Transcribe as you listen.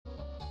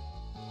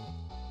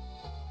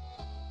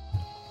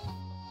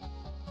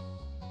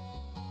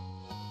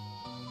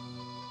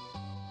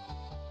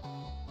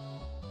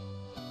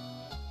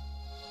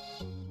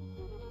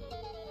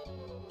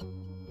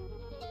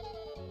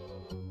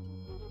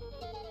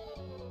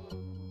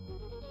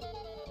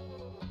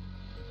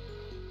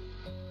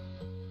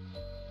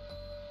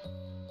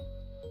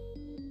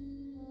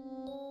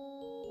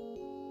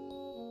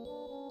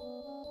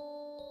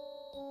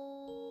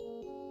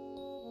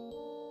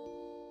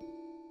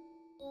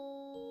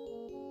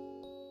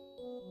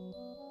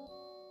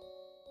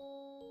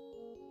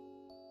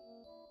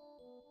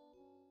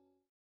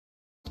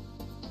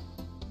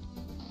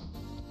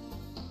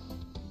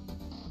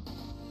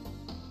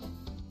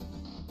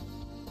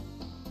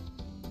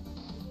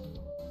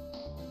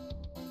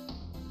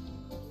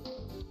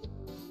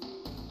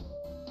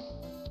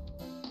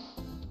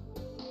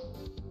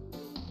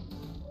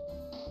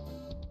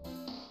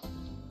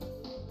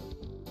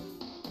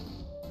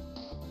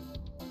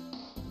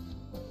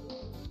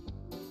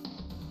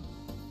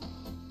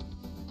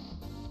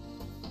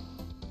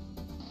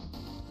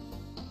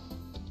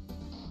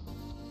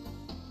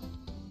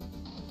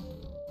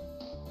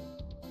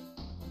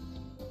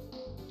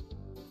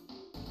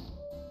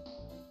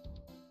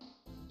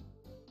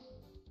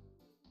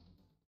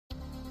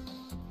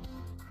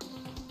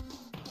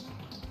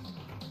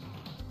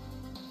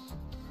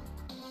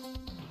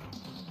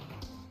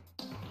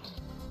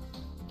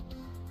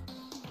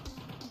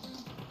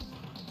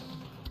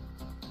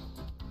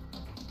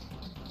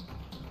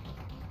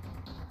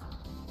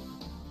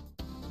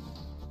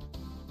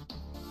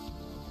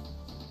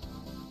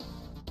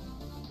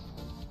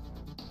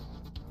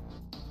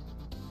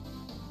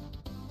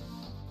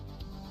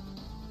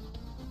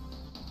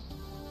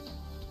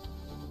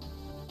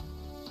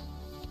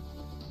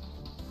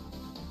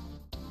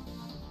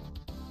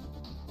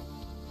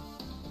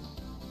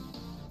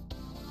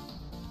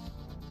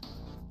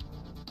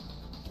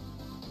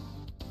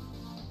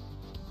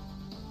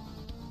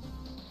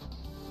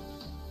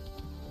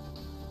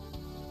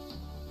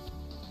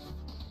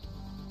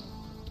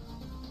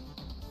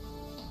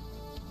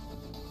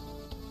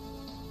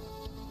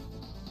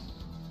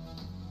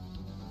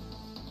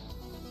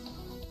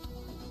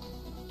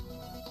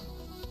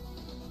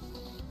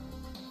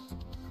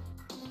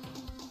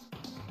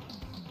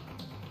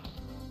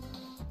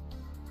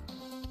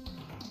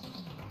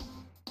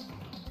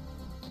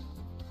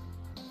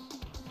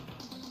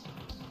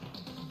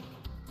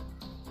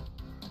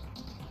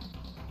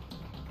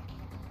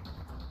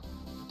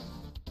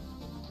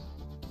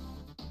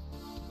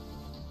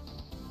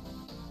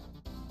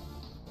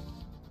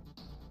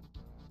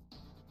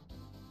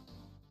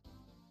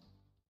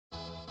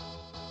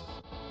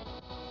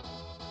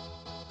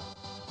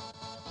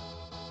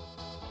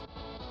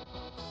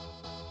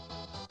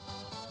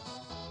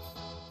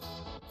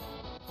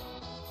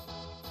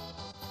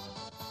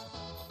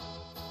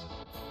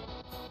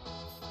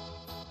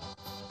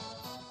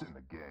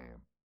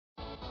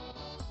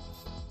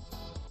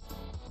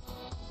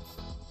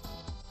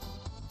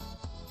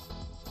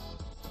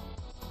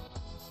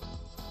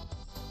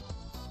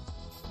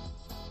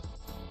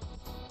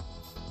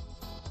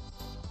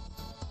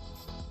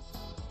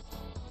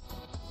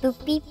Boop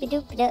beep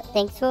doop doop.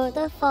 Thanks for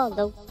the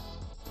follow.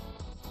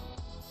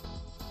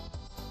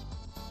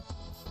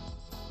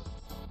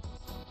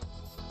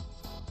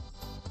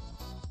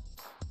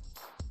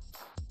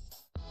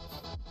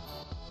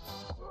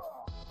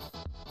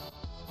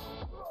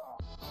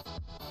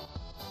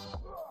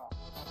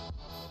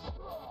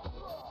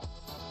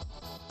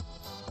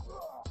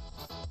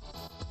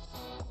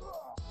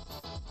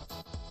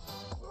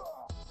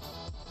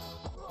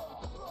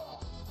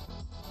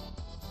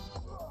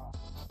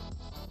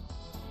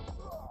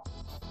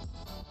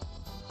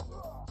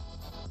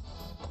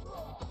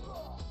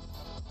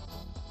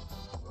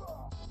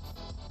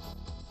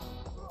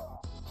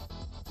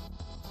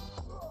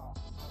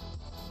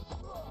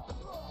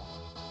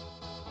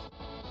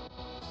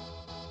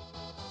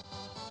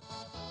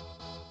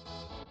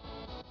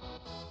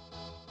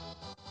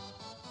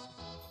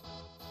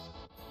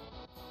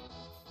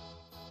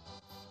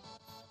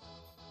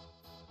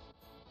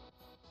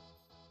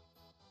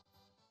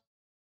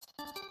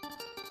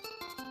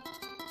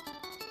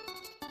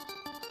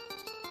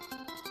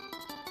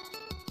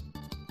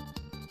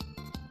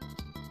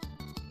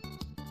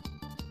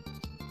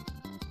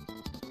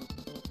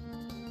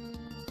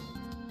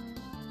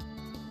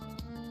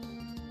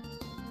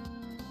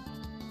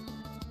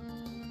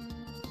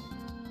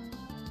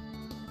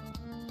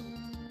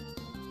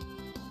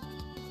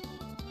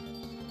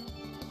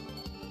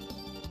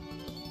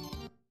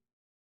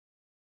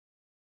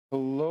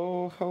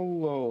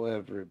 Hello,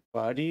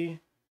 everybody.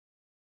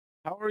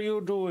 How are you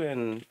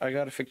doing? I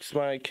gotta fix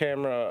my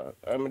camera.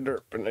 I'm a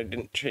derp and I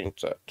didn't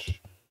change that.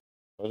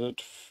 But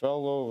it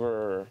fell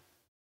over.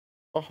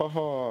 Ha ha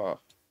ha.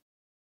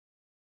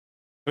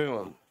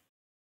 Boom.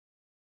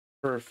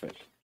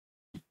 Perfect.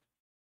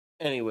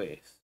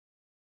 Anyways,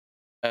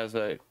 as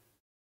I.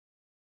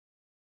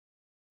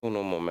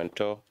 Uno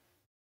momento.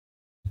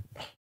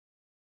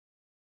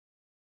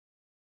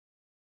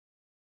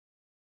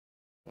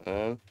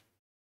 And.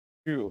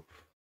 Phew.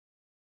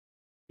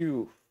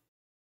 Phew.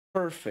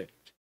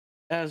 Perfect.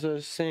 As I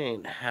was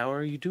saying, how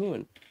are you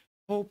doing?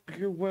 Hope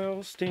you're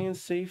well, staying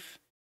safe,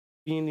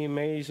 being the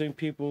amazing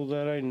people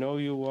that I know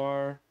you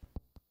are.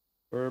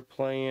 We're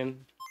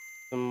playing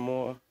some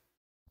more.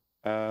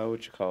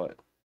 What you call it?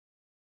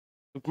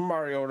 Super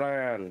Mario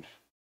Land.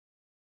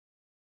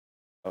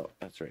 Oh,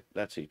 that's right.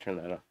 That's how you turn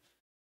that off.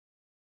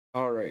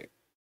 All right.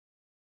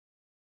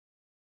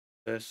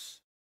 Let's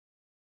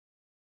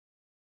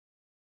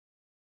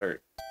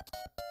start.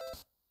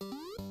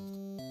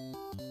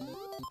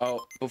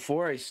 Oh,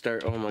 before I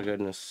start, oh my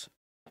goodness,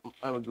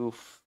 I'm a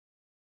goof.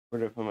 Where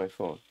did I put my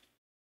phone?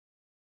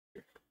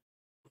 Here.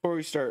 Before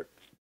we start,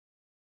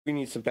 we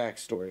need some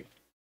backstory.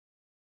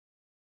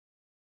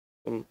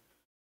 Some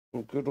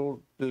good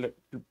old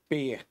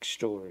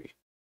backstory.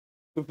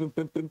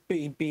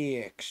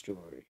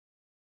 Backstory.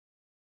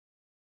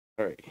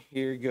 All right,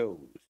 here goes.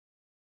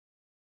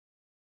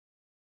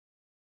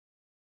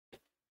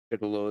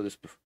 Get a load of this.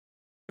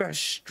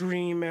 Best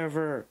stream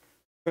ever.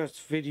 Best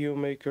video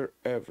maker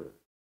ever.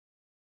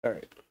 All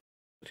right,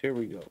 here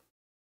we go.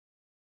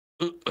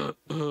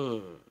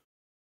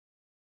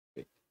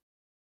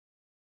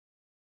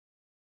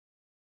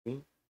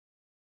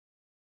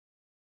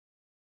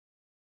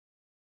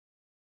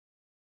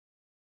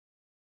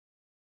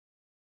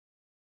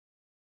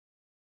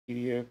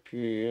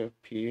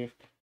 PDF.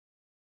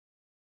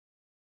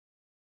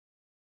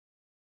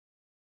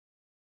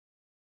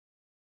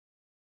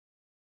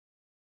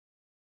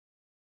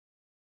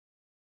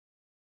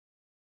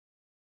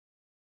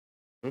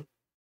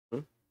 Hmm?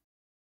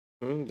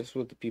 Hmm? This is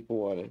what the people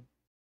wanted.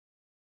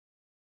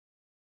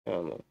 I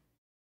don't know.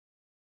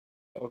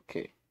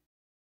 Okay,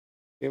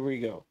 here we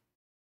go.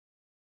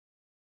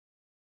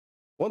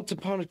 Once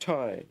upon a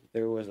time,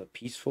 there was a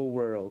peaceful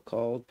world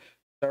called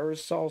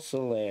Sarasalsa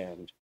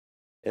Land.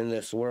 In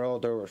this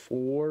world, there were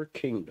 4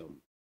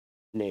 kingdoms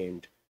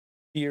named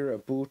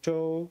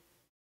Irabuto,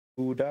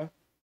 Buddha,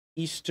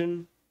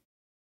 Easton,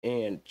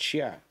 and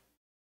Chia.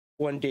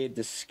 One day,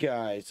 the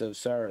skies of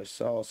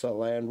Sarasalsa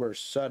Land were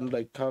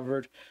suddenly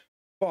covered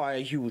by a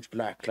huge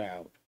black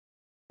cloud.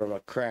 From a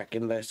crack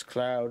in this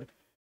cloud,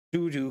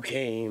 Dudu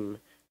came,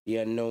 the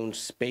unknown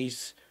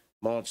space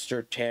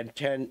monster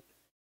Tatanga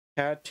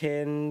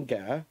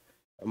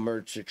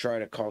emerged to try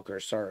to conquer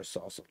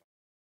Sarasalsa.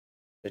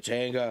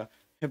 Tatanga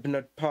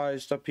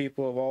hypnotized the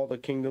people of all the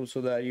kingdoms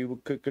so that he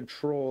could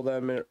control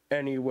them in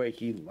any way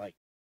he liked.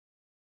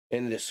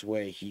 In this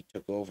way, he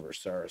took over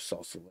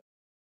Sarasalsa.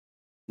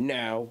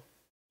 Now,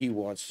 he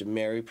wants to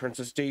marry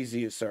Princess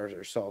Daisy of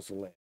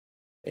Sarasalsa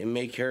and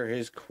make her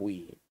his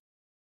queen.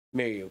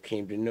 Mario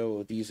came to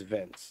know these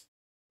events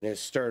and has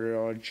started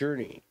on a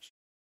journey to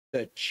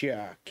the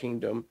Chia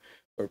Kingdom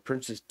where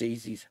Princess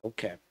Daisy's held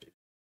captive.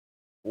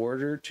 In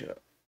order to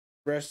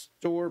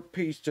restore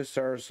peace to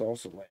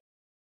Sarasalsa Land,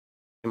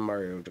 can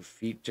Mario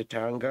defeat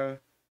Tatanga,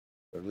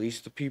 release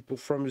the people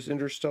from his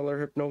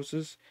interstellar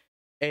hypnosis,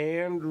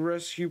 and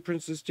rescue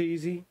Princess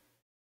Daisy?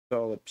 It's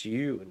all up to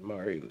you and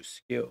Mario's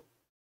skill.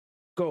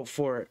 Go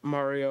for it,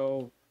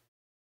 Mario!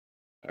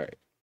 Alright,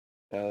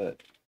 now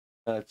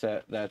that's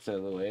out of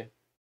the way.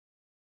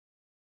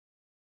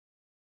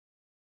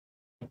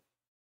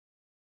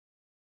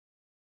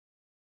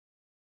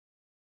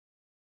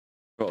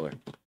 controller.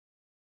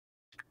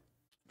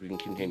 We can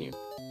continue.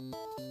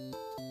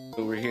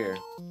 Over here.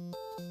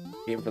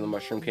 Came from the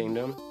Mushroom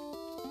Kingdom.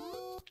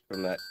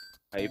 From that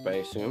pipe, I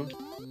assume.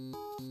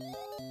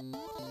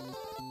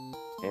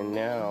 And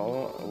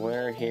now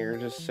we're here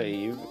to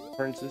save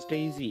Princess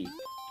Daisy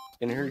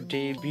in her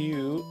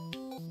debut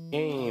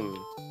game.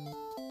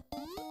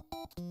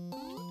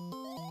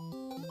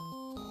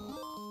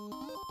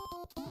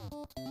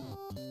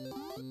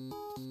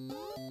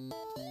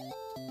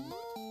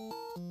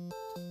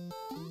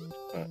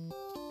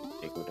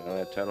 They go down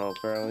that tunnel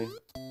apparently.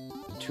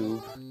 The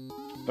tube.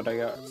 But I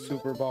got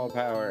super ball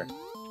power.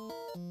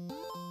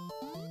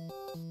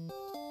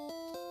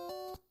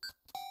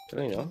 Did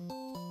I know?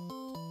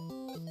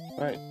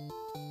 Alright,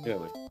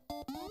 really.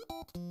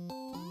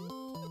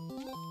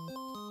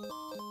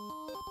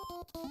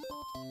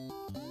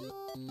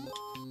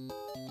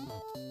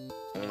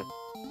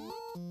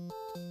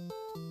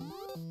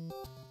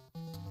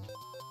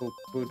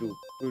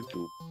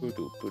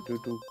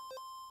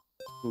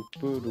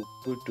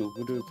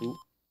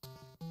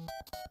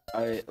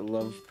 I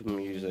love the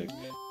music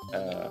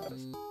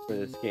for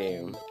this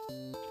game.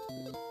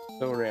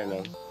 So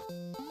random.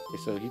 Okay,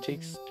 so he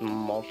takes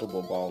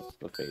multiple balls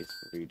to the face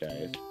before he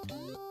dies.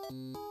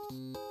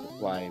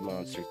 Fly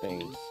monster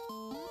things.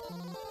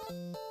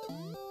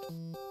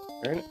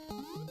 Right?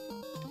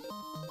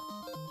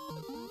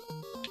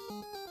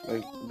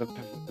 Like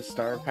the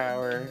star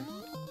power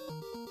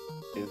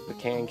is the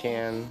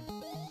can.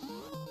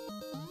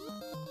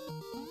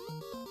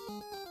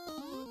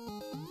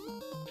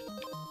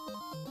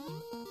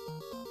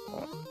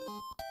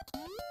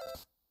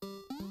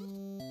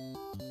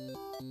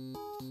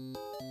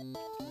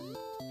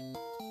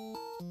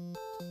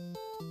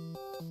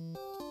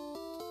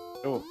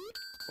 Oh,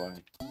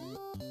 why?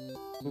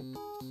 Boop,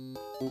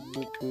 boop,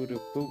 boop,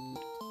 boop, boop.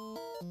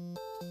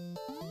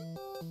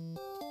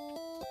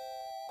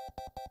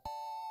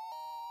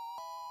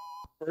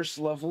 First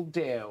level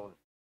down.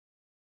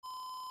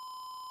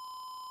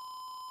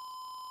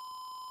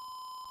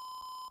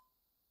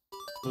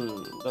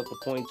 Let the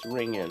points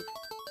ring in.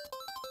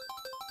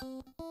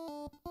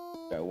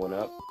 Got one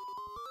up.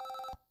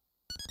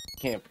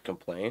 Can't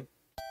complain.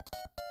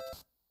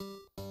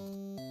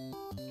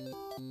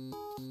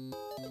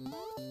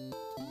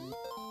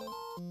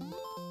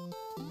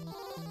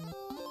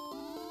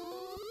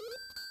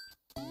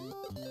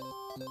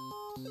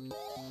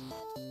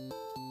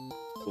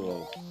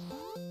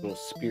 Little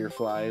spear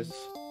flies.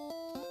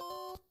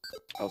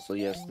 Also,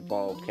 yes, the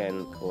ball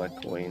can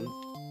collect coins.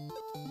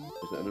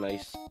 There's a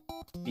nice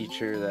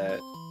feature that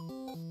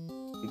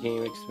the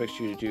game expects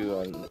you to do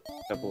on a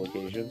couple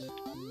occasions.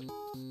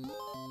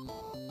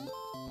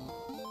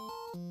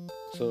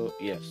 So,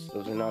 yes,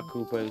 those are not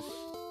Koopas.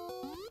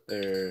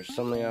 They're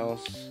something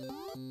else.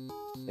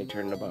 They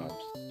turn to bombs.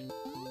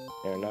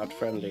 They're not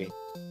friendly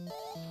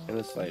in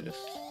the slightest.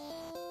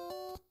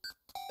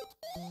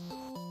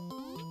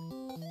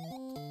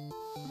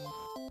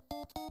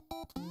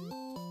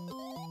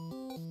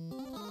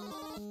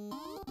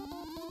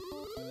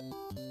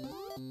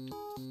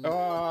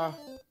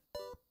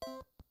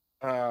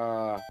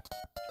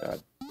 God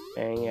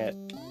dang it.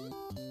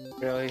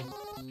 Really?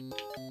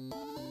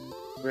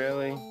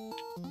 Really?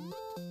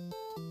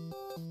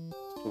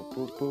 Boop,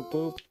 boop, boop,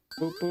 boop,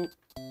 boop, boop.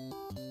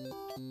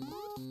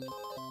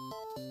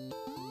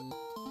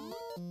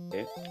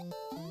 Okay.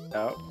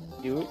 Out.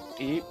 You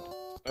eat.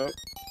 Oh.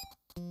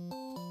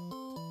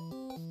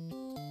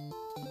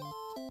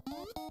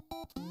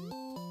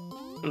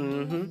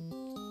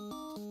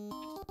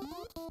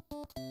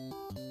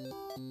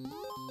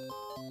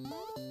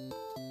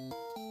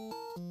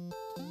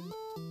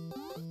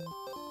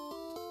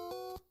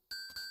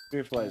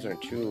 Spear flies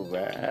aren't too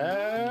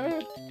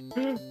bad.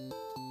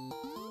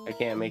 I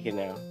can't make it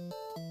now.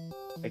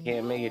 I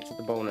can't make it to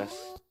the bonus.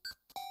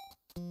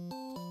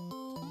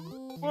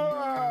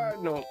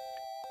 No.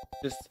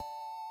 Just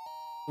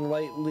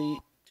slightly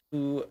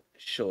too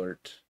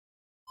short.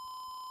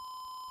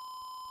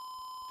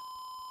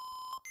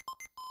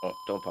 Oh,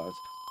 don't pause.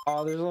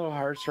 Oh, there's little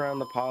hearts around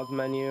the pause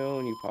menu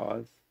when you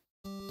pause.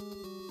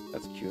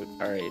 That's cute.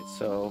 Alright,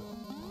 so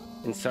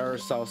in Sour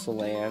Salsa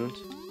Land,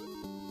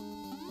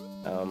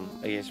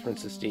 I guess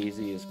Princess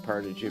Daisy is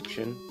part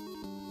Egyptian,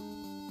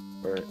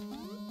 or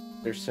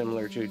they're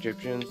similar to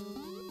Egyptians.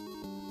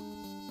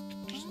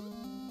 Just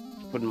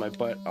putting my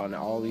butt on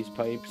all these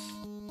pipes.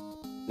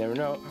 Never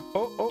know.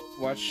 Oh,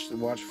 watch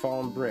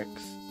falling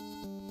bricks.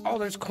 Oh,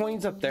 there's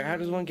coins up there. How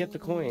does one get the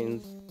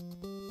coins?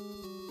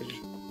 I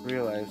just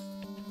realized.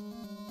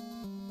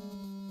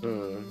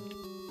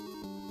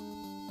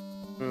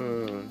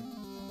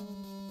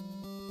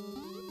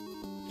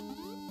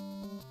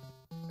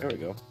 There we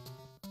go.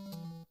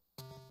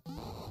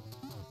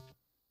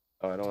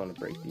 Oh, I don't want to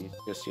break these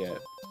just yet.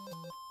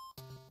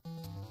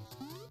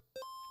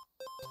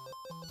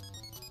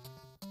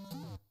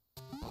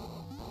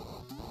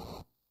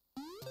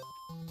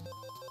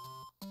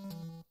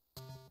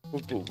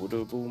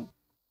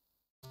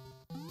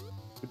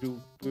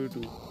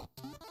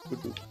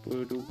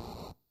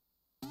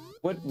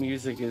 What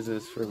music is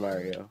this for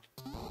Mario?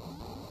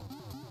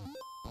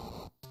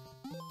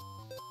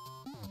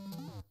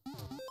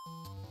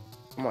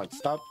 Come on,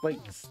 stop like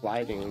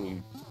sliding when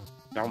you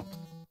jump.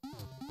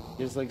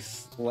 There's like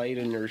slight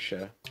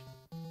inertia.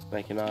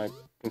 I cannot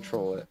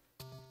control it.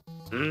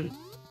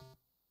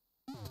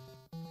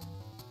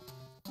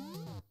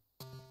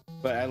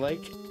 But I like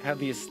how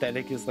the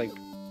aesthetic is like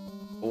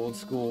old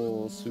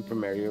school Super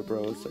Mario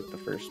Bros. Like the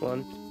first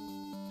one.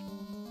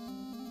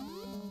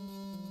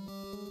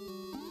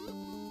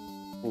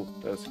 Ooh,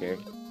 that was scary.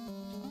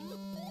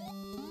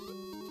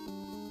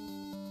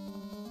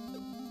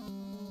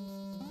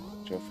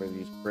 Go for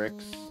these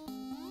bricks.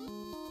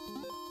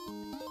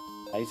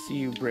 I see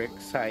you,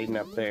 bricks, hiding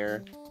up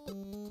there.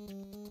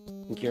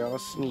 Think you're all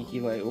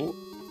sneaky like, oh,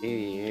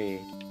 hey.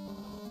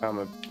 I'm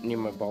gonna need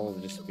my ball to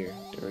disappear.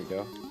 There we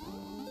go.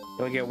 You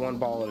only get one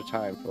ball at a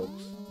time,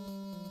 folks.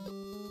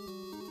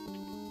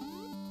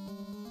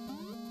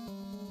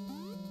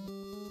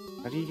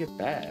 How do you get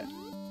that?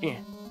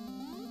 Yeah.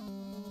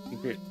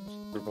 Secret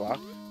super block?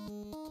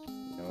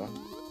 No.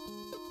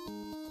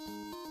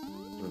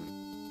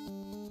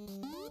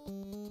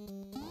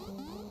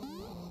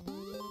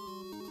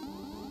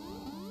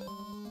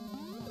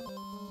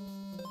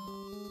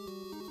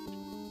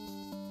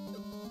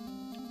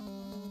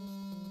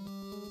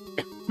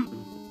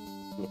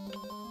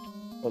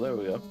 Oh, there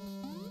we go.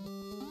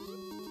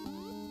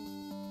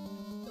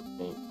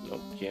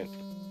 Nope,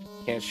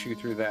 can't shoot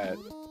through that.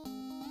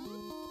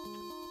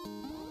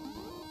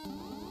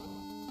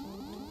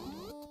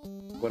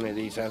 One of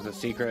these has a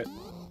secret.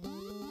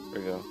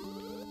 There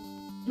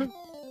we go.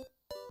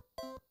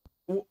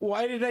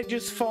 Why did I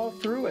just fall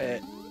through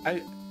it?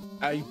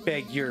 I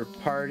beg your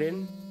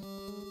pardon.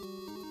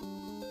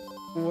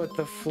 What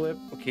the flip?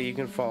 Okay, you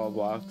can follow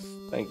blocks.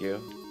 Thank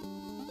you.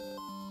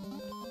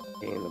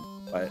 Okay, in the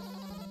butt.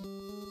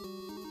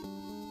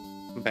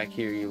 Come back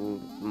here, you little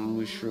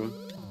mushroom.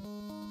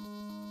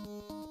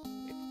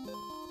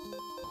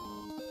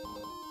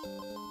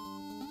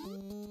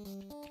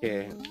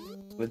 Okay,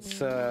 let's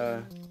this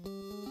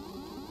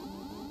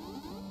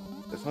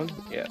one?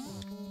 Yes.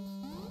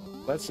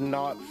 Let's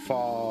not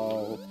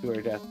fall to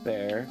our death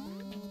there.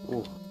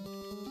 Ooh.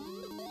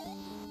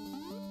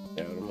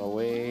 Get out of my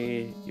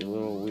way, you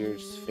little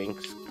weird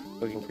sphinx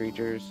looking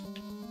creatures.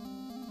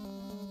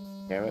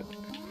 Damn it.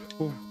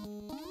 Ooh.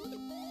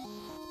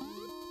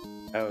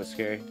 That was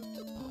scary.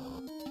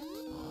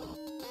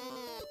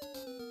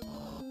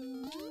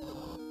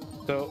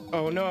 So,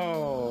 oh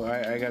no!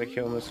 I gotta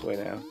kill him this way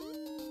now.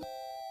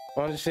 I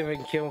wanted to see if I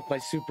can kill him with my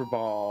super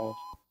ball.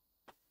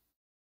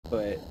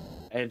 But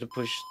I had to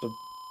push the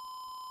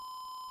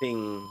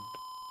thing,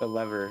 the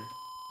lever.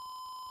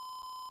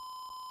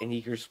 And he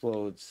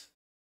explodes.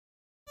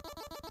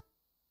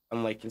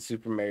 Unlike in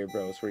Super Mario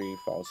Bros. Where he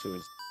falls to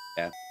his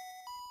death.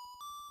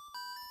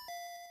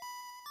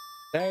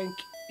 Thank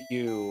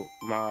you,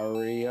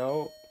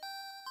 Mario.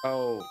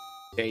 Oh,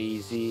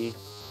 Daisy.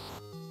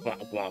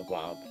 Womp womp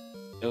womp.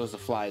 It was a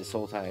fly this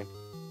whole time.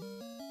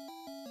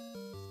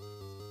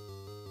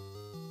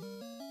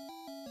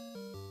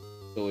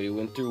 So we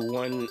went through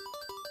one.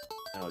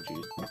 Oh,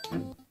 geez.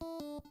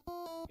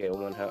 Okay,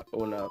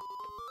 one up.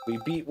 We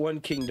beat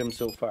one kingdom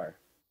so far.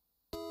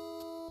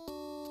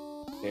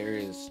 There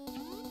is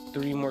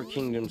 3 more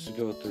kingdoms to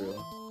go through.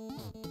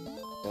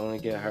 They only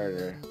get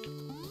harder.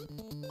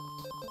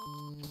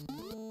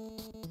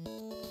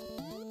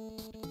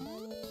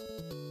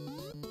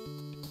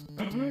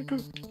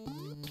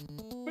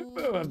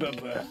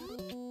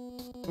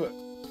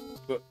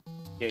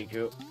 Okay,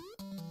 go.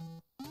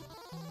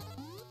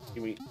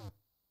 Give me.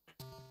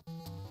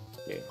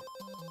 Okay.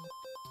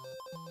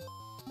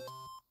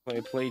 When I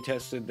play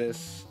tested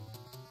this,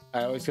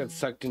 I always got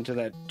sucked into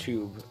that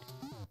tube.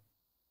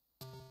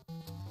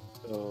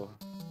 So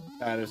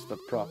that is the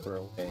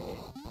proper way.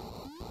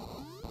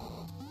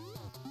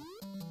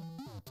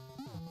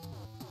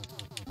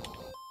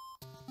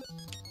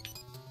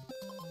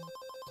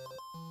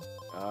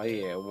 Oh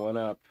yeah, one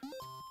up.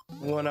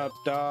 One up,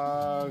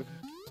 dog.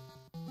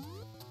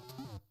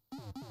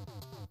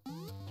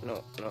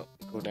 No,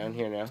 go down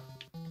here now.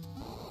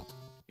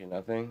 Okay,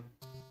 nothing.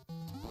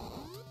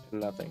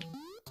 Nothing.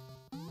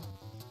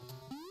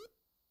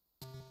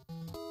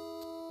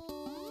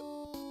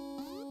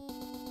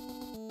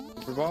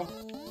 Super ball?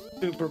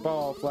 Super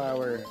ball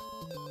flower.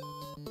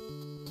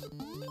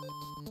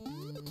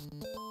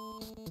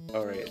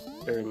 Alright,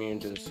 they're immune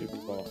to the super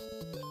ball.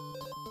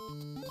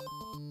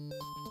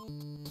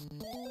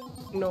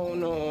 No.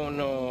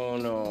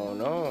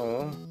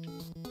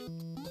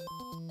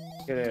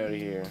 Get out of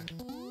here.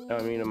 Now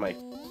I'm into my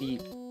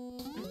feet.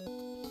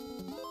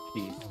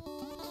 Jeez.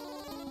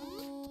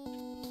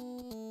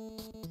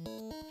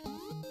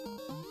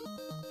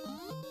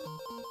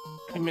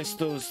 I miss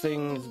those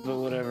things, but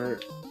whatever.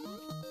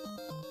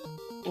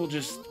 We'll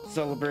just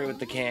celebrate with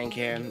the can.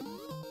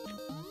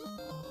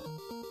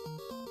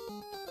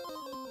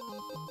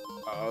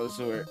 Oh, this is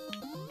where...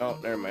 Oh,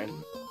 never mind.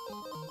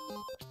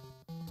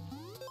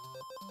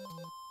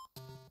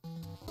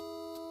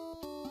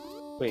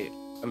 Wait,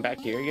 I'm back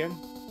here again?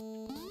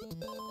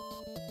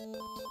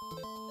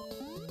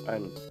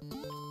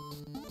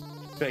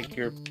 Beg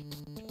your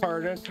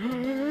pardon.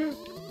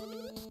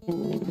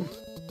 Hmm.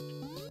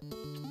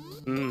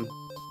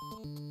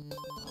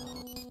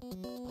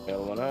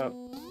 Got one up.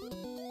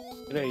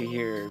 Get out of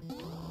here.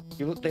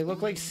 They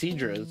look like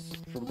Seadras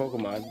from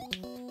Pokemon.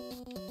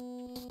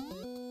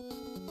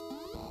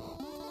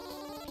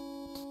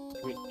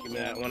 Give me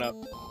that one up.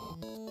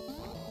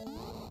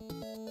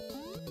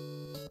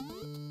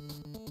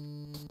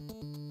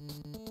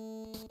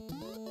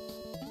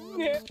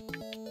 Yeah.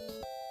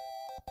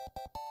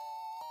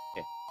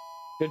 Okay.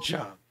 Good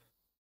job.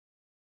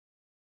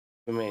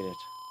 We made it.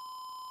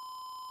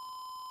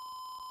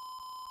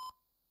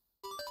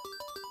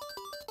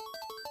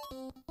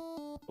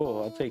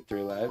 Oh, I'll take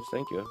 3 lives.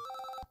 Thank you.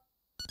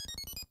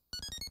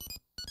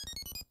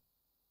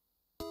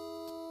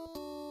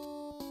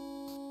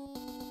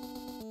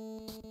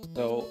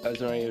 So,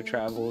 Aznoria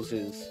travels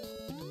is,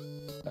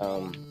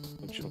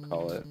 what you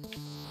call it?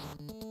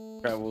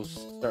 Travels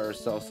Star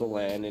Salsa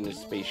land in his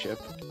spaceship.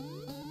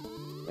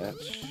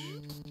 That's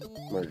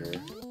murder.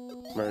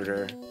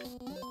 Murder.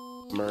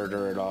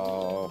 Murder it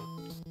all.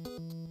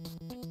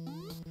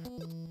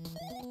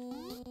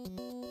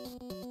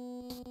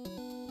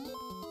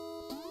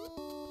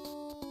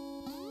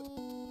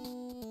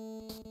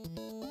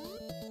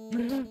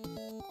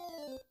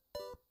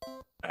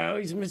 I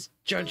always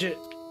misjudge it.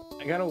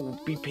 I gotta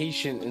be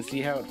patient and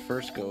see how it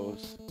first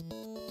goes.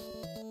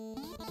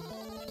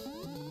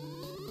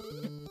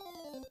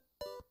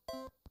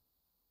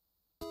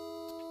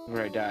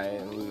 Where I die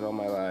and lose all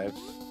my lives.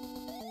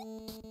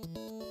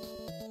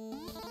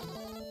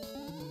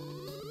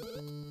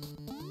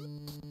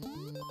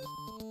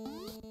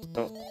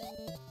 Oh.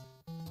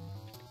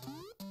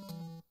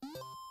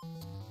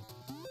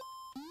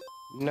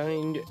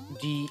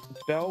 9D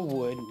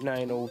Bellwood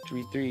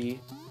 9033.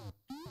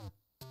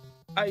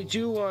 I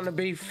do want to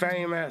be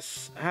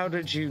famous. How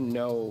did you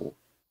know?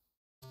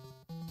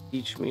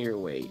 Teach me your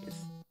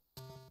ways.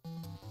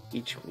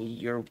 Teach me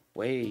your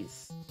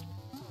ways.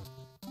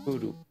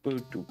 Boo-doo,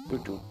 boo-doo,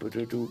 boo-doo,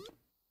 boo-doo-doo.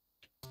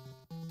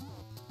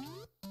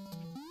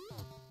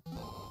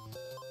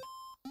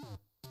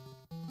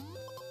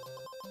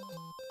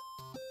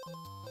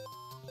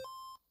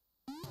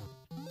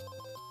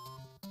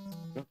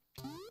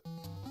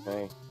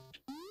 Okay.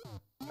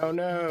 Oh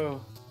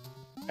no!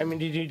 I'm a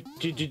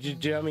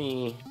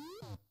dummy.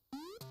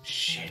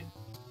 Shit.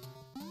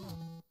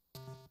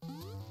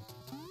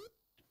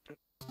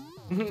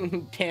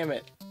 Damn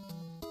it.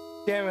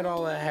 Damn it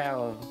all to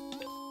hell.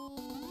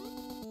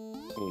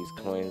 These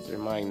coins are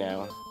mine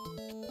now.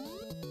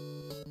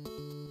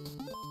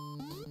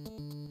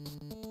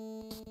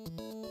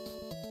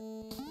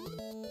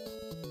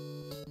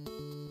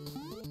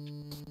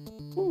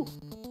 Woo.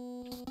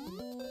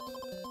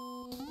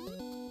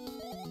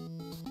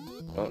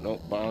 Oh, no,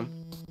 bomb.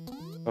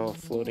 Oh,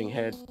 floating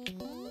head.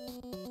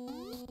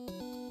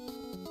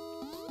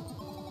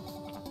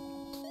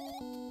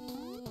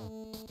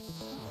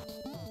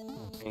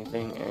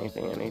 Anything.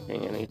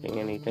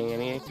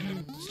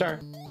 Star.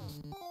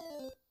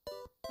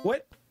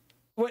 What?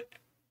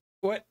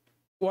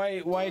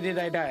 Why did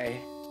I die?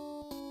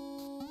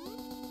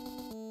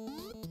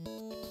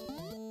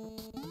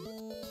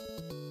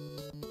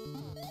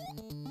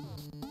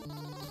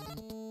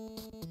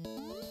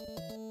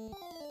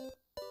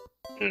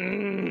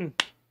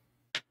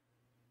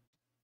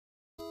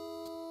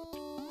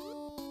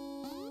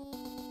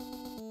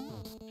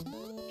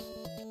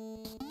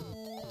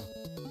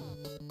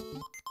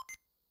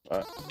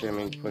 Didn't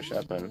mean to push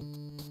up in.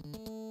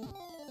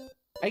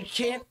 I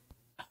can't.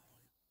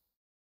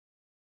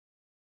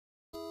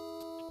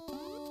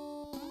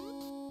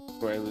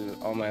 Where I lose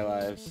all my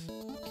lives.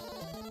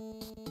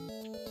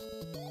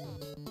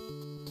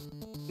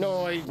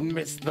 No, I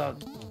missed the.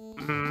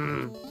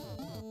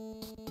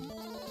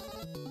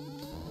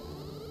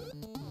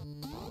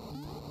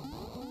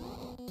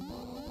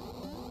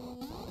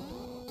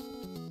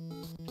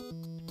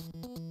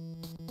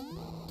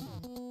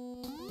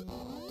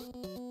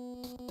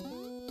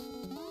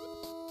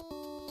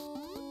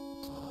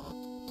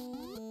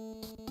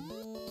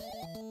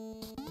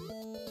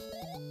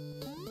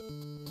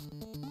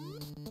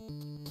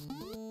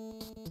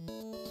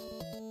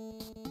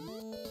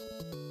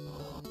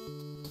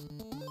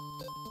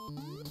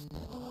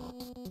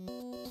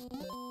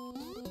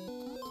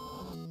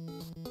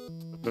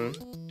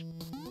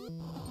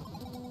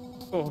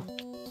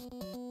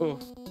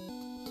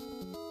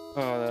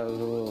 Oh, that was a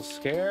little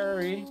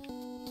scary.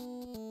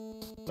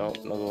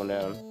 Nope, no going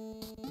down.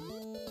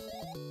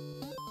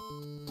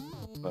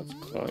 That's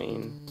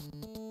coin.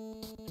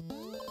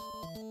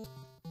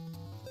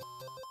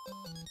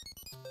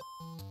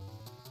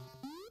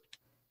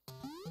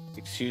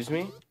 Excuse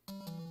me?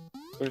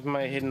 Where's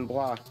my hidden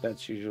block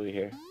that's usually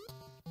here?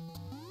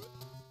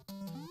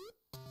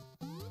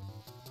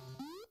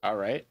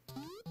 Alright.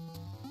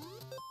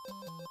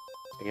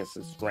 I guess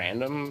it's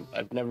random.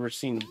 I've never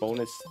seen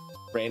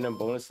random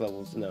bonus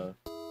levels in a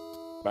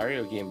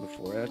Mario game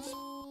before. That's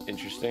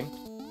interesting.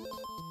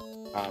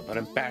 But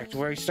I'm back to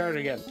where I started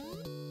again.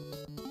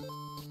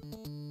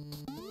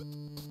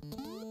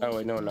 Oh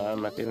wait, no,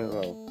 I'm at the end of the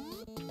level.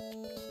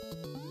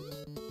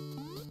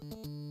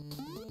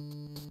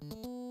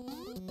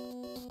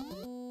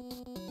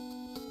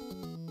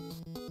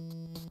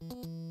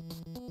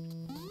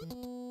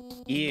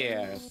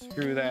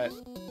 Screw that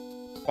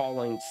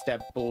falling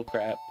step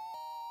bullcrap.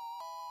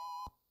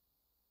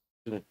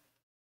 Gonna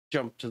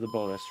jump to the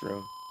bonus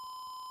room.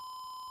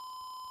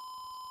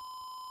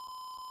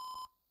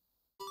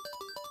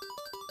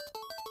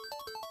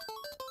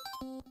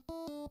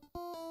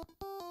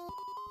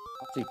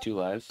 I'll take 2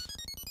 lives.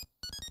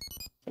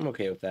 I'm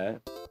okay with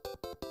that.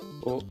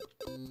 Oh.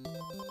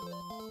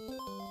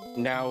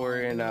 Now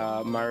we're in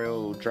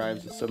Mario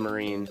Drives the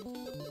Submarine.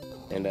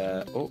 And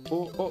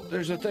oh,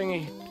 there's a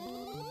thingy.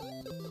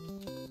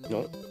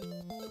 No.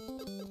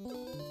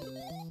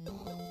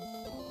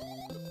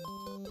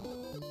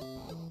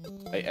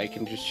 I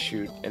can just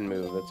shoot and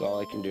move. That's all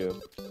I can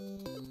do.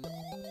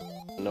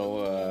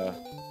 No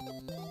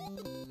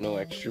no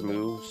extra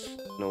moves,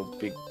 no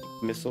big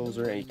missiles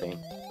or anything.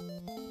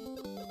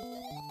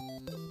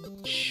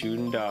 Shoot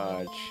and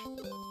dodge.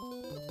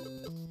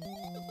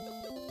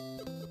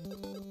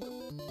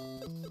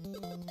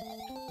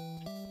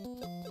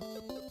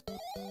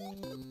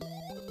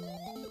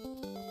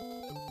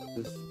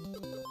 This is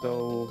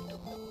so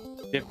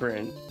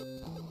different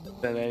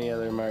than any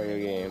other Mario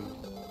game.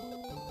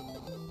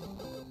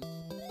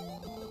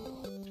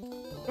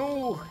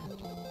 No!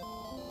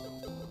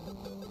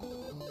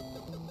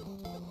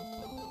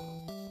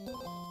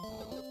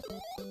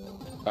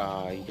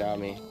 Ah, you got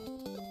me.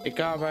 It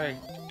got me.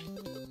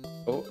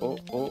 Oh.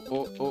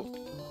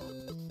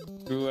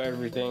 Screw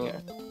everything.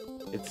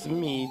 It's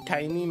me,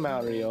 Tiny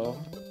Mario.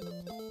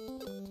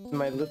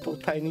 My little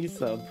tiny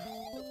sub.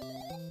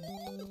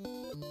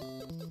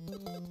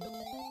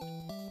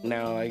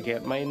 Now I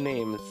get my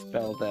name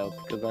spelled out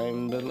because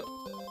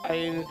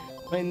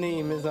my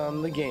name is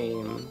on the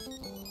game.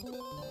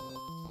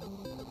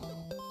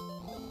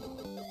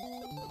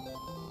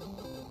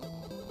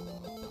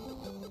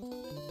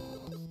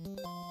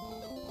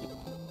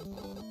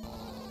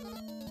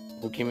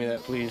 Oh, give me that,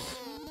 please.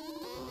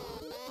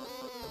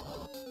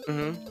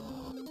 There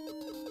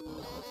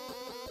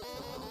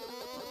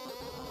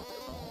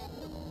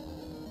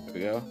we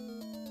go.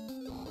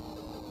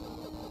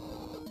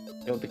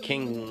 Killed the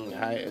King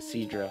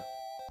Hyacidra.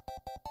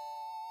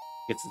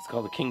 It's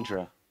called the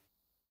Kingdra.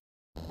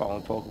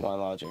 Following Pokemon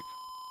logic.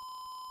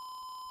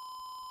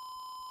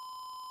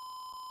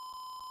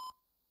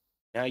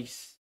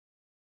 Nice.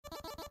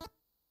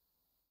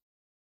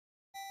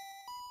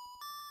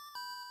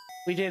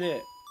 We did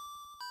it.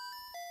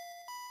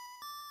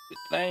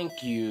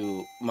 Thank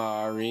you,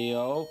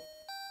 Mario.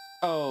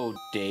 Oh,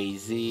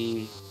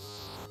 Daisy.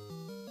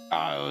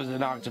 Oh, it was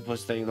an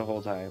octopus thing the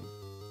whole time.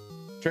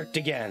 Tricked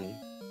again.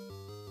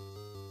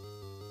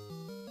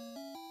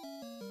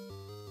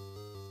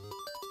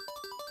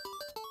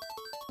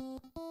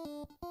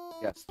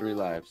 Yes, 3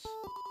 lives.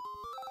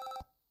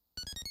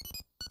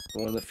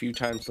 One of the few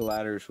times the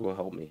ladders will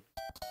help me.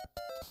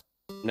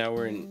 Now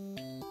we're in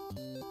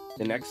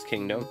the next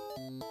kingdom.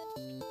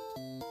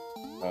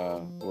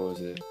 What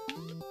was it?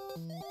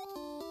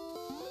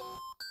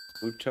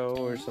 Uto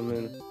or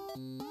something?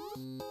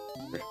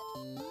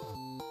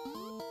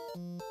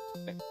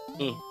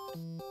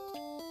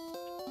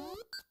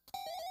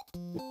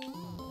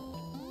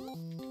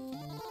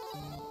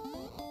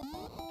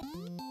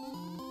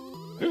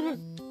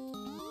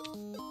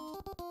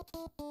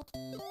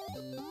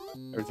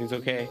 Everything's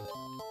okay.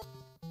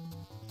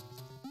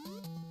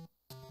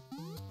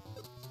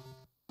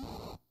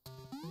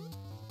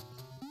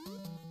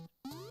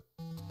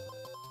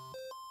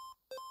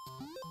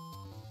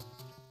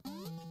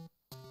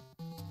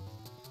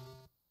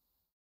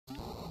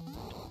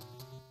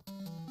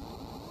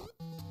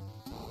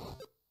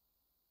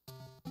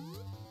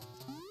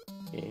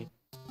 Okay.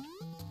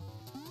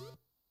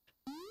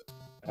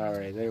 All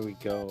right, there we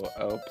go.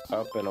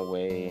 Up and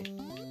away.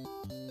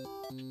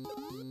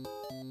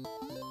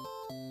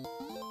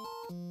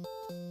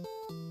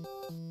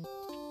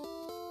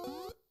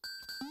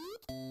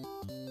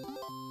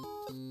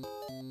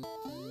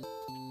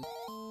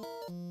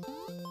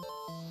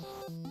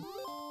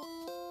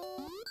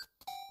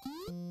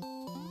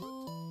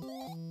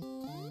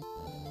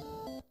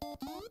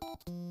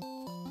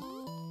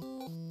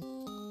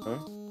 Huh?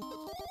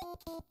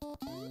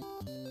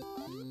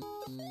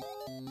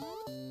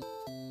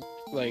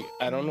 Like,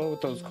 I don't know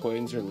what those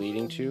coins are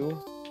leading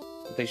to,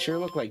 but they sure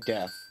look like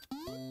death.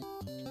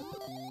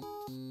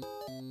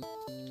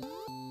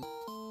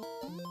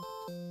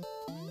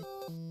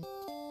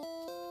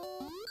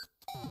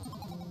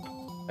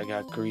 I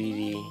got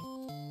greedy.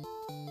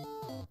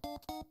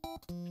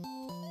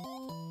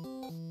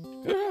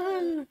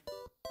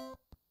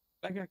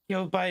 I got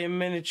killed by a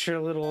miniature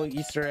little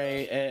Easter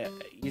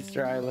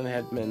Island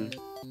headman.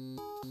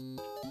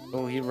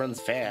 Oh, he runs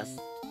fast.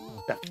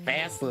 The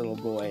fast little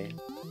boy.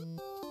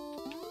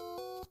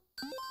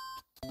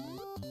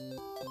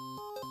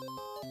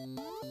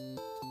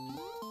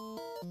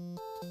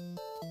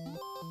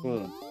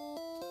 Boom.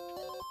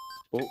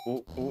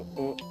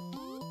 Oh.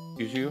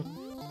 Excuse you.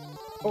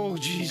 Oh,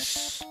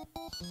 jeez.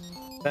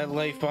 That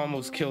life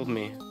almost killed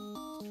me.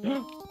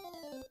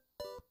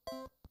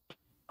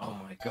 Oh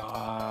my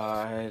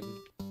god.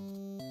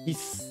 He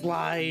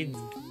slides.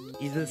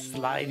 He's a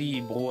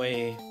slidey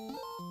boy.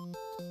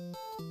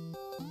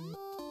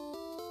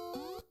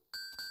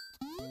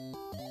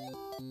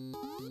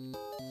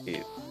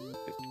 It,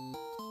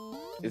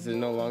 is it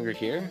no longer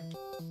here?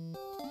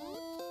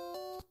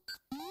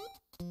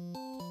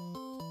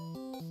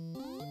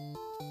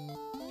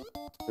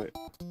 Wait.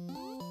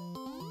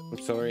 I'm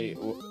sorry.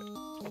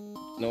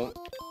 No,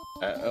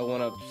 I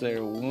went up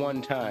there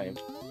one time.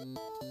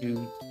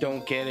 You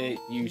don't get it,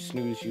 you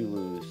snooze, you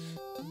lose.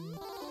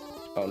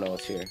 Oh no,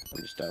 it's here.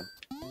 I'm just dumb.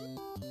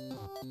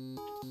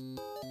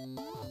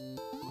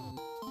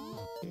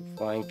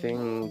 Flying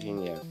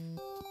thing, yeah.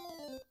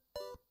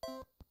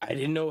 I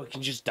didn't know it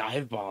can just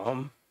dive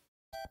bomb.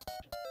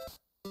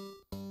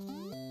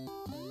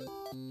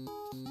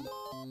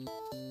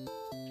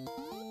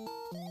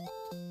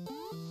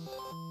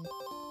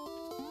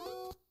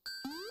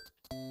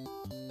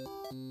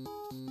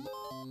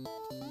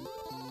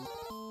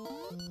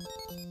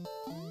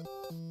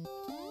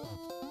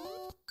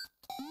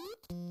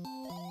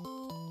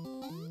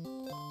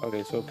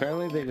 Okay, so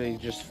apparently they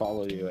just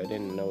follow you. I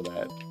didn't know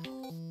that.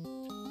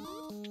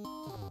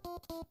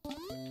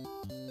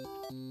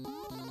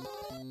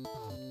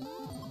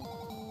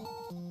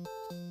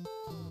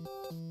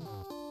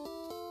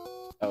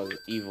 That was an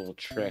evil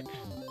trick.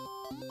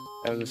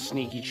 That was a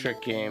sneaky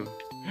trick game.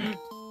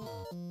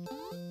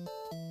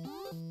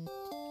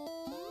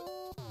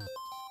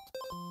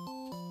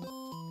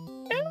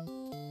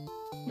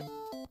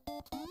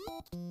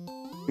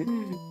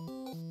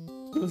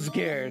 I'm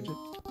scared.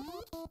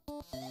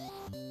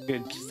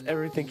 Good, just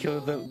everything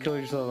kill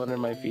yourself under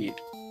my feet.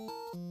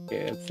 Okay,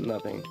 it's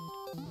nothing.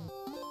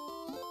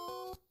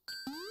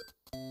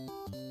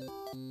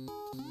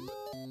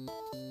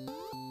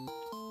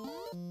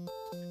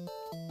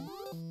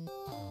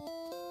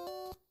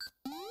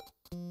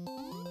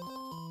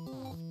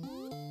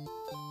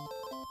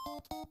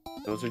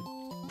 Those are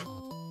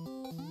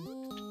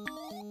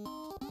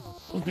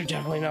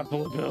definitely not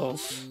bullet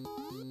bills.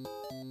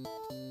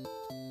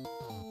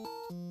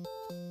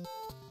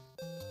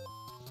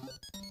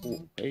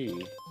 Ooh, hey.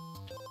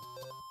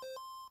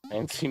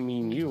 Fancy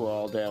meeting you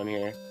all down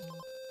here.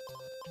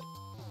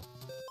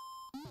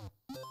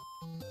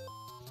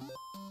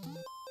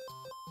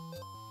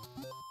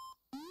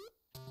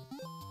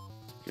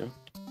 Go.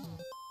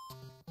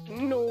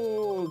 No,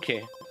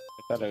 okay.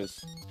 I thought I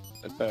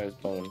was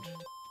boned.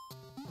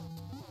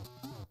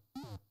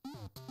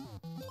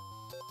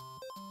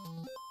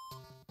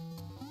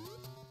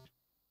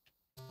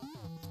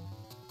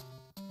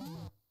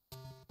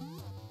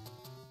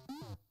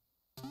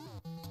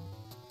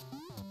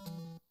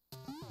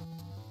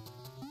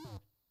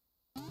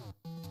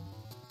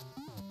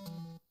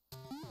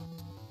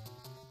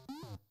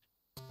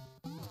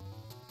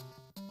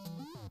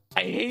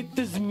 I hate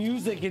this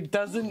music. It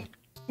doesn't.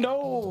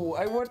 No,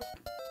 I want.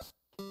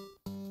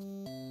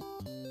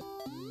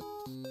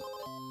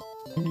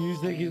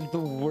 Music is the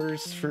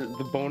worst for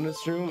the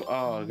bonus room.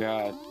 Oh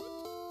god,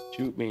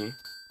 shoot me.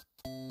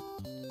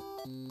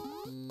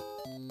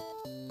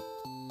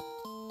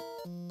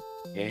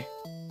 Okay.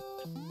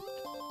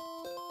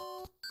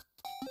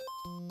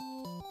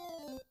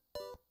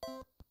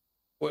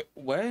 What?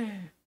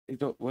 I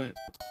don't. What?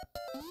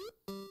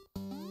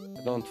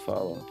 I don't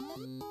follow.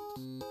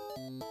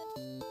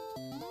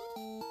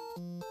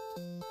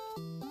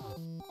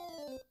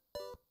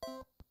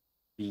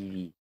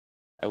 Greedy.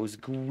 I was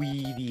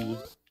greedy.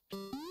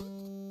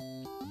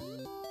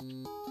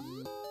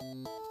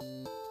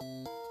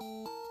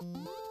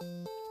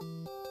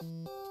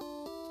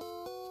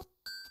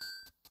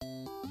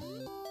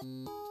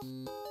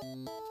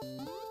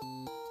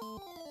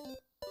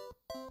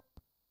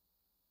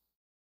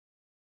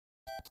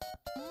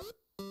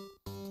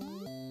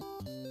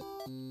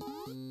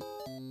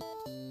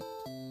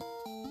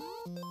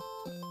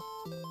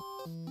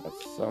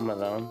 That's some of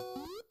them.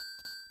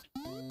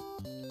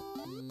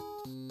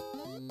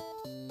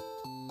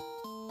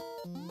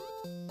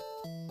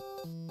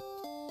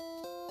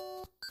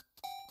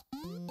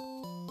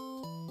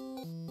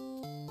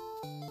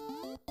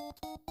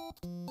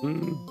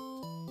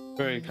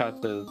 Already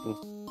caught the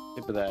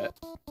tip of that.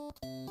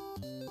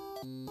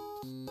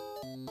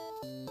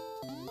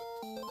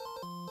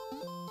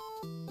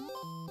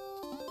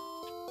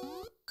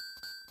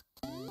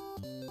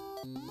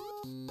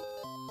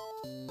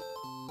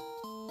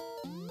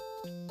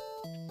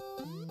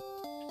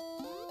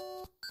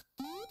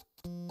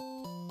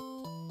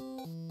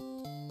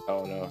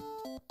 Oh no.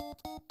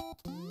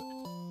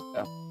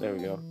 Oh, there we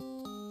go.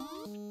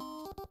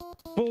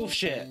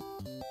 Bullshit!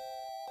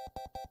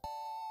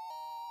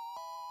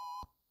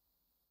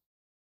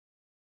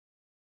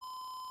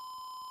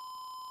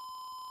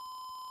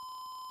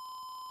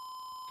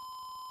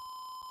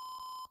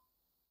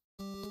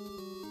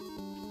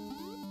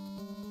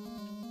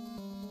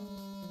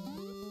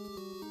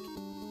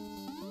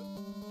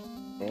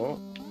 Oh.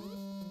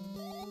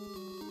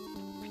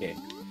 Okay.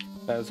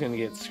 I was gonna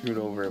get screwed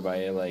over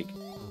by like,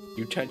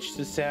 you touch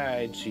the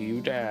side, so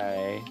you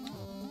die.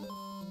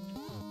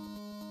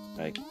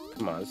 Like,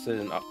 come on, this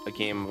is a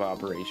game of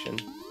operation.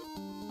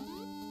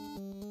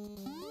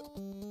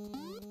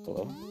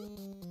 Hello?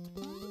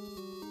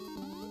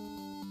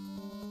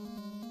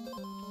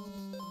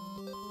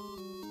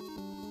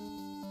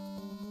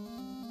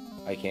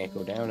 I can't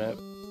go down it,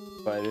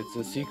 but it's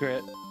a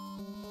secret.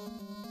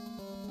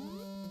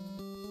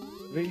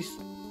 Are these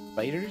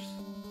spiders?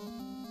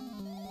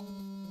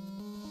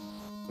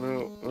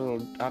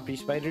 Little hoppy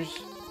spiders?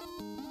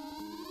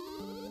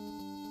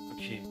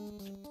 Okay.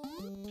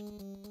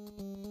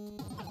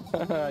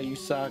 You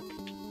suck.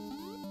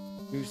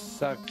 You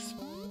suck,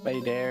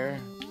 spider.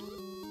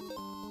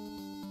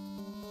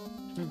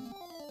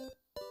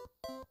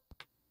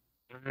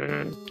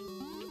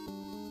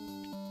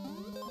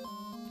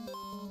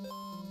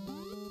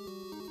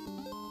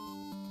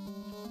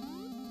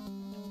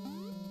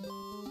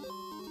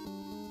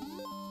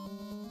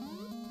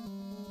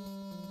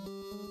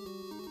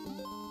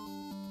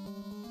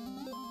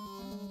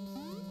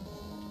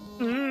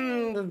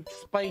 The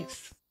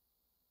spikes.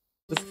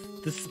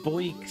 The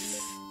spikes.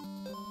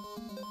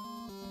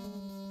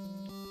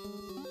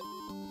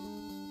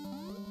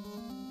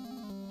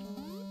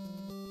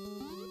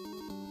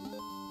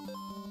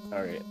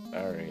 Alright,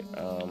 alright,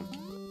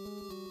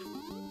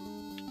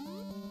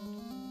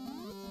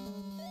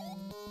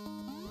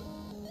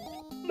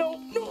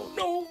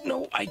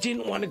 No, I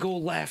didn't want to go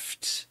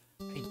left.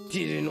 I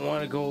didn't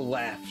want to go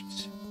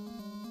left.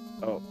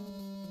 Oh,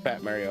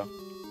 Fat Mario.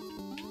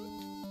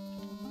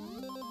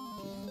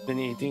 He's been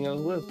eating a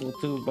little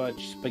too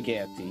much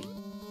spaghetti.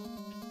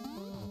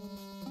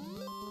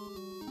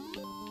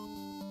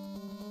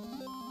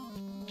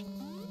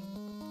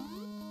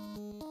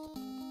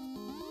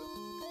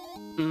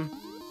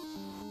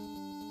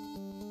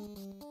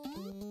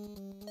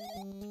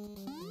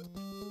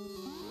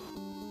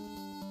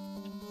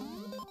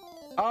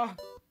 Ah!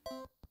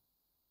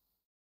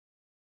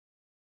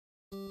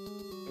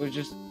 It was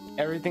just,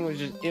 everything was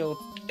just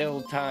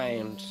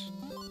ill-timed.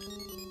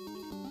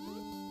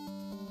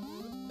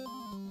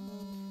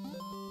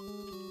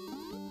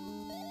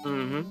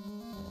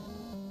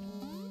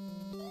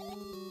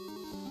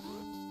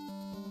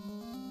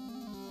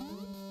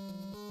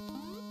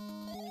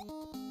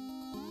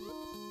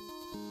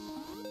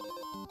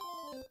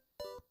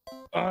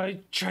 I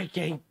tried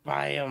getting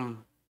by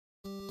him.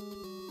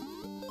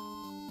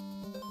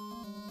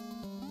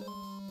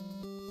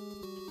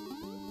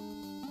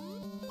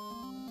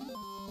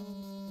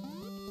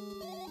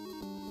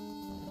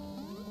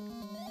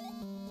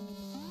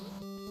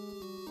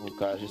 Oh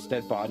gosh, his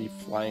dead body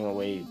flying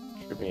away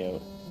tripped me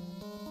out.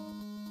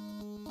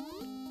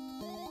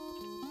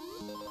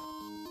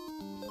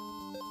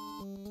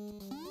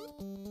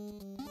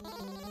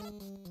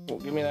 Oh,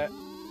 give me that.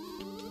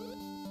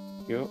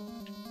 Thank you.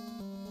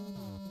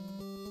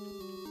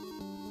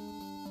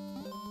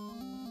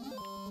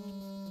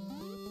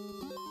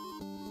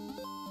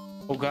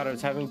 Oh god, I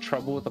was having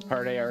trouble with the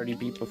part I already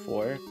beat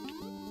before.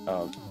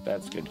 Oh,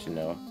 that's good to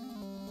know.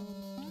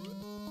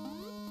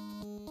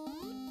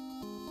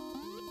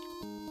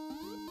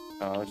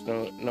 Oh,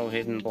 there's no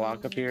hidden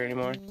block up here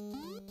anymore.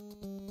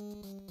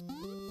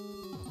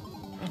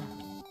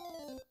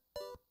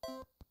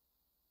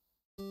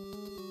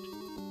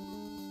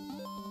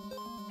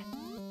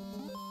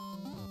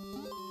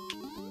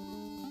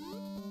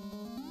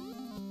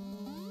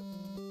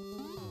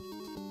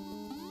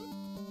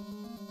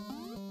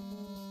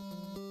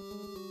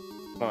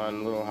 Come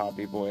on, little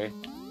hoppy boy.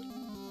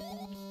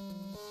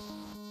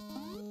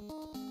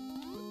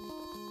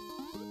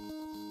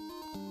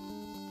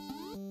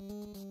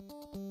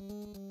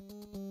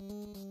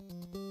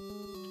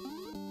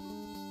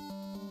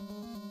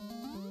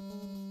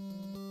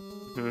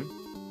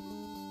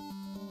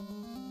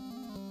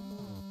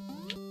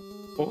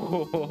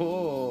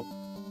 Oh,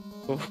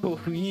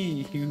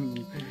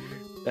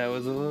 that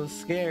was a little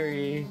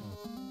scary.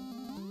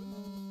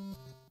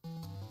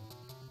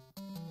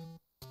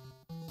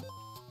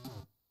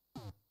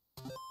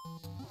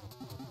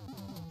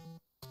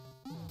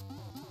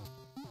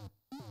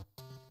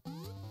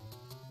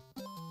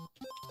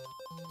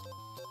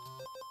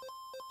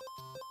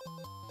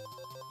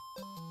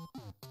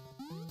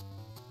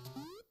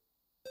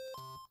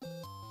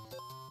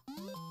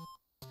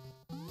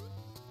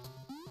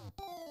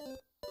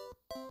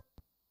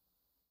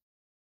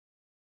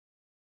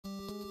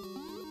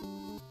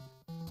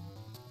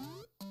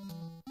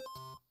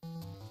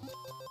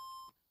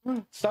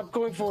 Stop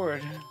going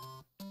forward.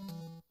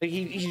 Like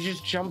he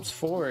just jumps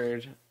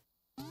forward.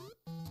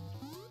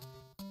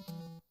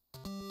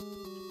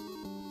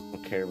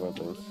 Don't care about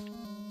those.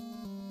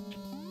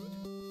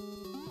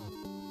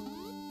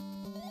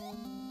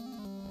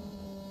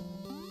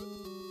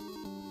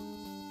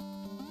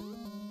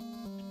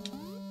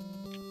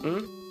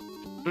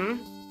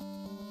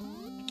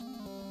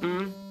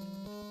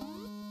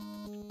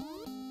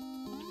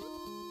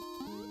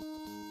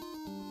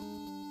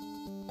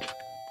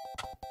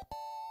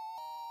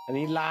 I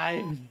need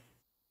lives.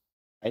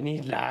 I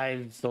need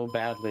lives so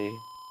badly.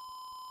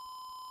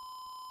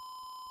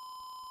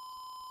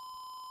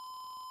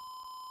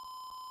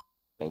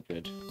 Thank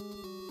good.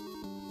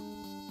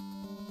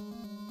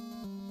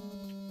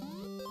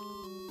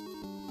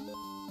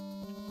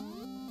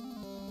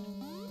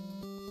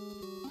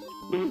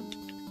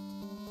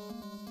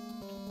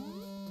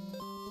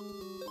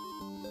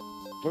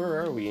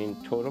 Where are we? In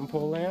Totem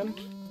Pole Land?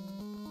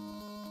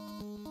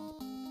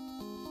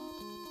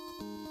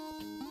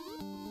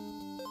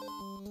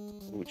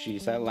 Oh,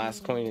 jeez, that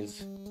last coin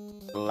is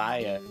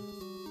liar.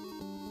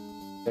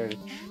 There to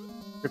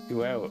trip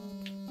you out.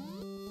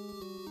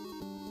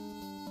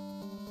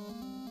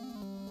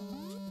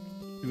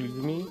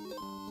 Excuse me?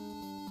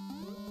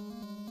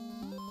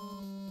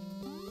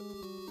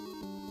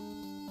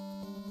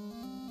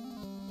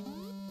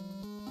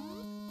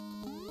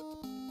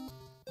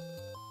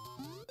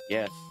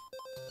 Yes.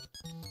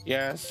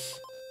 Yes.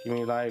 Give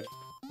me life.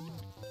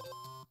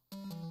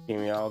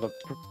 Give me all the...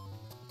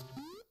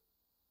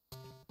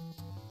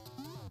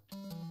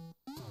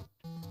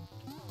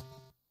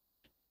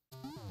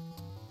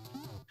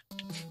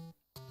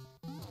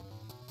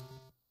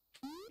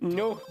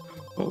 No.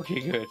 Okay,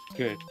 good,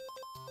 good.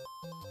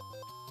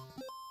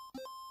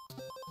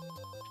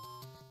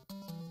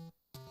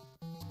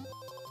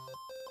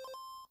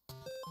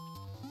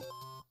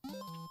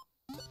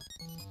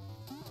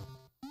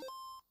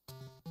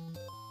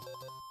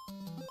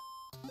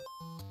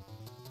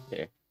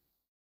 Okay.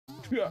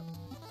 Yeah.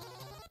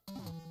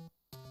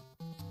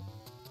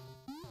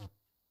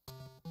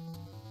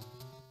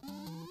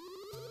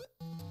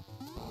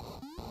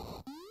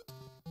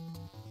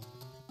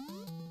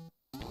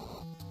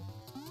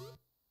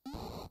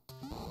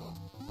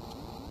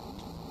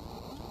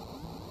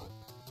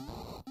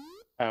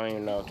 I don't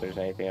even know if there's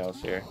anything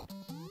else here.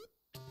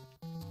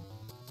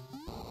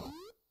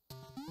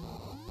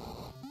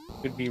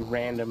 Could be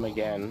random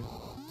again.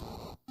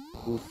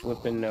 Who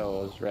flippin'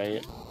 knows,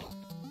 right?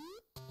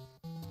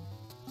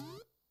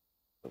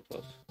 So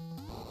close.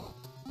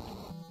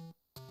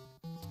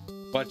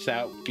 Watch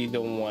out, be the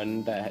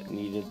one that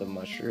needed the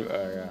mushroom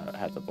or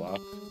had the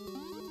block.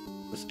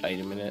 This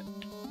item in it.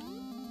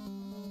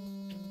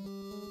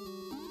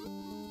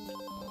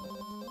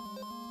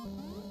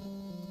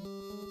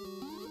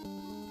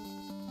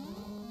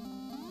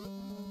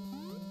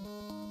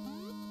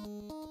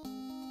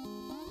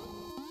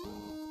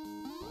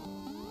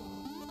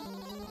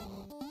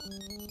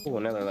 Oh,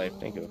 another life,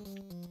 thank you.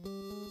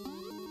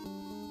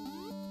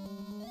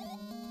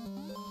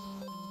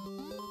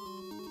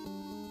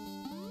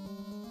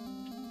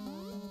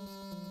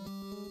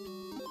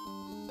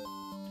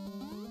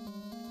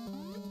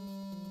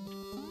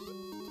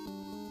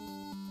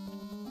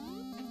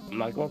 I'm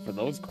not going for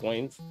those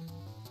coins.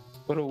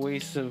 What a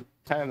waste of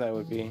time that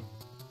would be.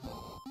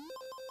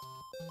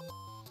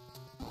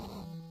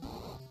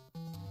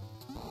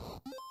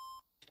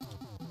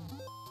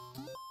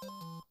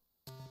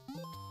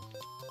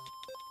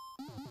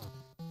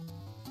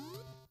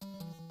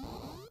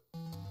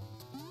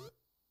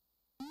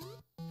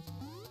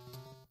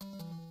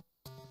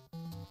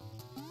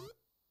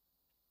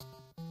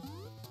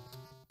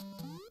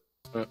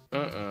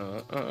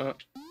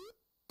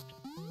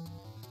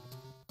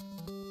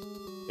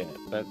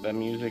 Yeah, that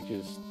music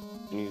is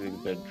music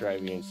that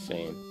drives you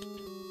insane.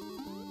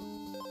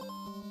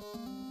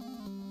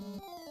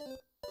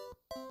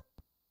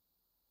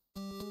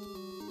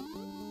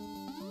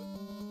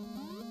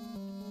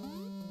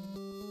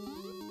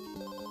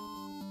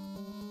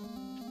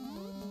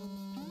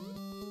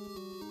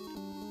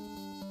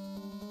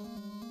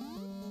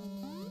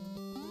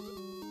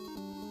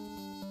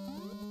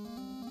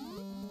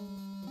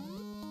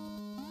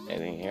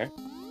 Anything here?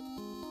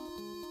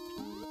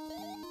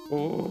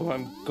 Oh,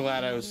 I'm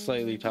glad I was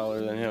slightly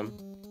taller than him.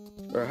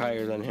 Or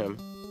higher than him.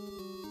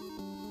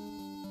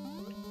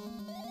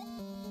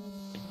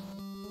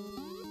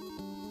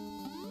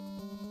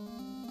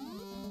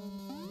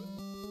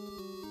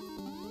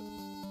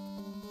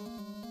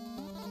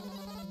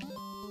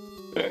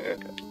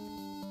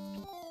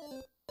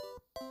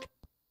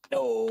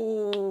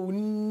 No,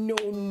 no,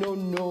 no,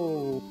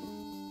 no.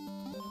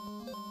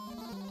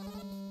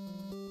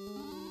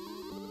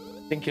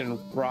 Thinking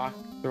rock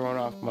throwing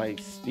off my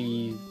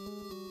steed.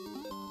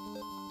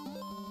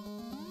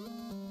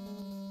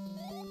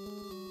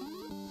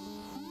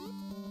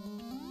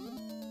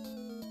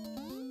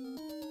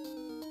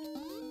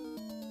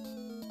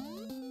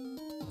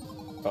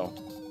 Oh.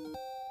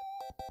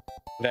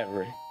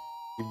 Whatever.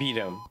 We beat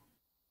him.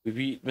 We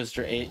beat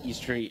Mr.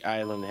 Easter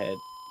Island Head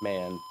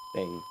Man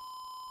thing.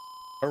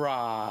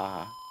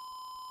 Hurrah!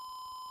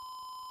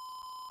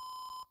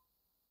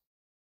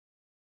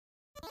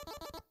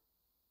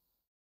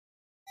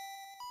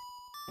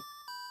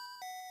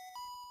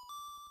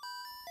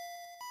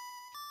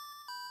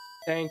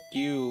 Thank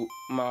you,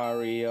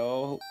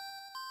 Mario.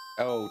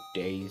 Oh,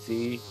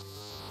 Daisy.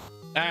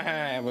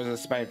 Ah, it was a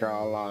spider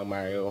all along,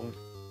 Mario.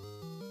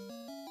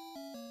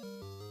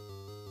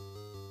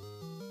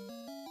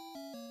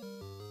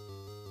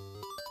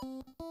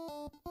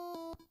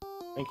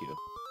 Thank you.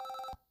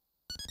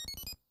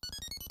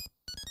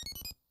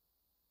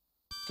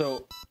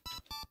 So,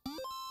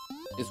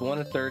 is 1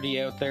 to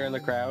 30 out there in the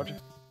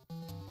crowd?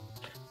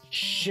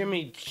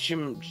 Shimmy,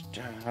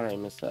 how did I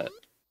miss that?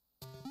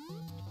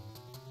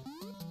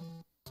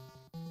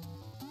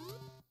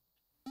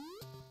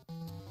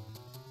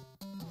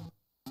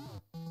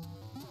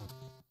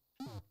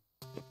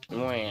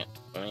 Wah,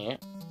 wah.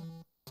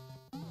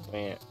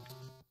 Man.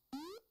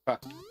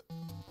 Fuck.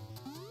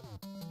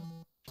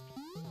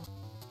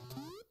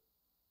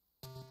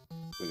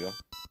 Here we go.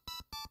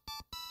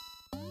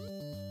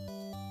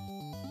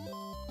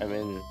 I'm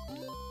in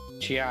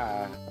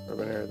Chia, or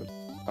whatever the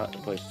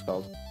place is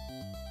called.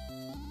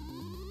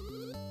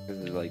 This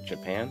is like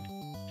Japan.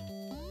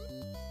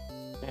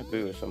 Yeah,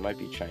 boo, so it might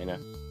be China.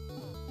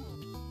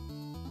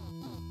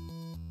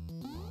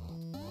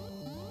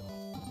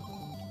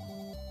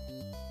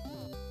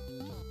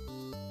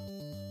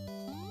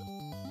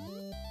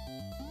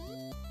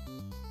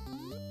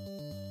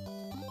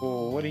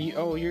 Oh, what are you?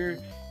 Oh, you're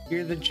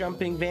the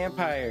jumping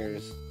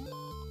vampires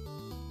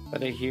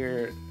that I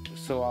hear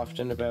so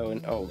often about.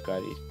 And oh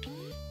god,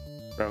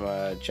 from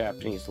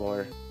Japanese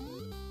lore.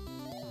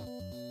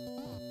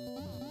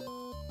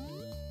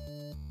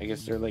 I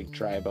guess they're like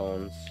dry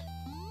bones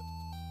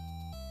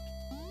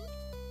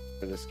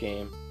for this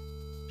game.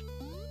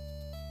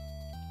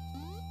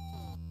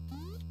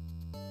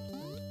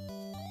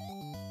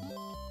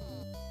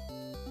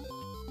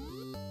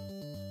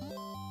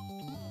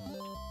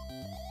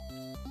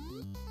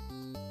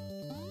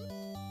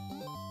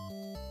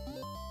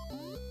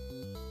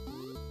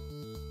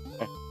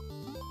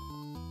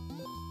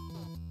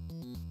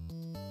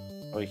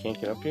 Oh, you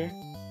can't get up here?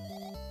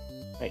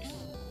 Nice.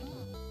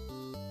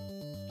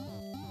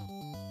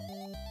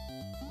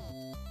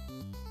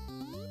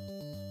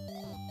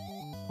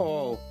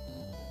 Oh,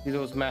 see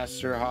those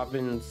master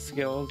hopping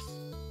skills?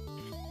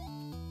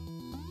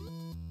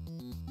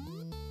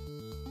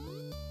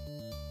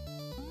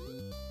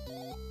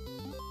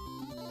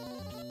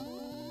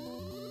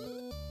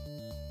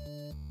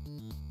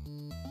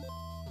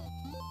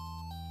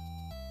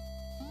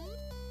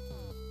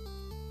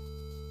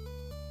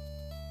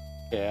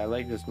 Yeah, I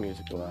like this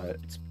music a lot.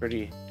 It's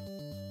pretty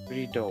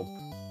dope.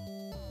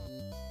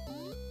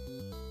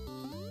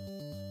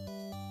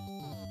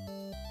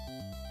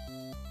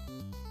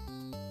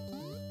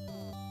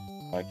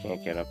 Oh, I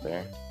can't get up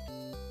there.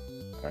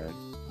 Darn.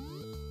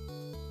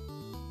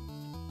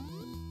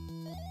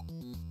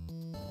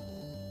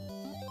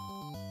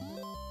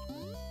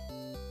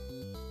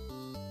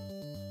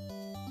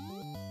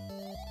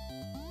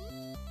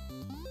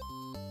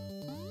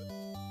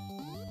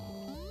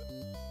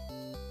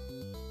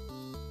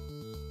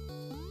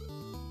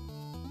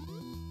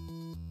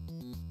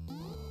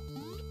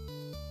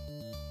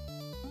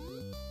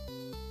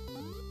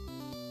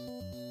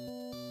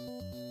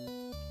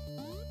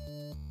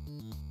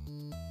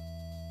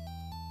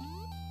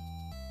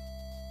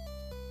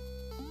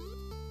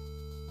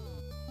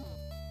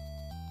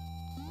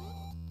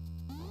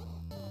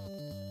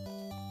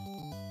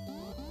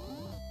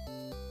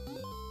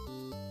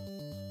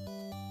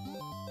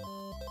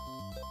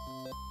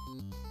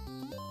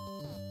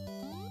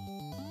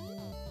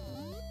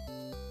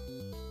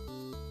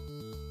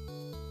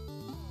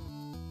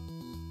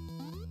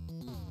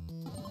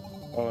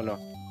 Oh no.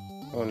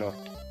 Oh no.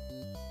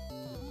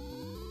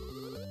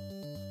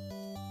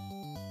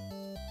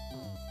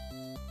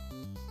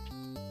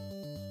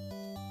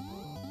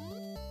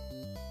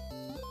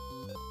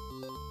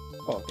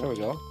 Oh, there we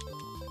go.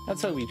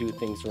 That's how we do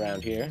things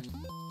around here.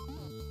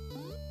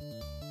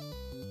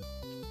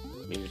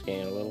 Me just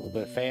getting a little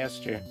bit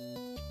faster.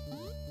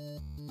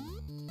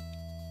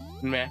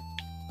 Meh.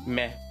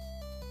 Meh.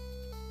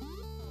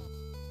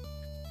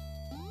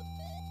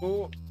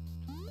 Oh.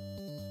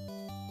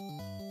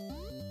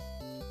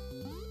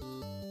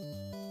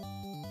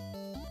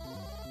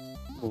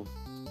 Ooh,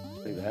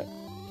 look at that.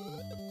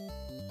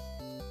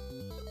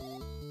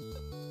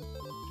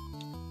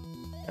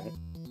 Alright.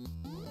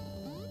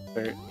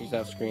 Where he's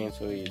off screen,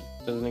 so he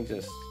doesn't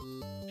exist.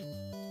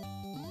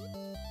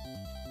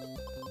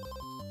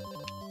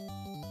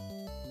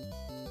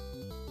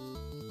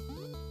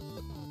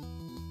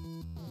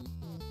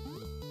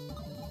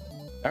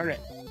 Darn it.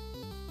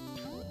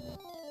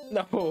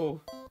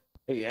 No.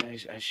 Yeah,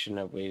 I shouldn't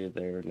have waited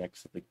there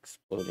next to the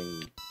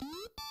exploding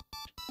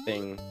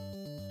thing.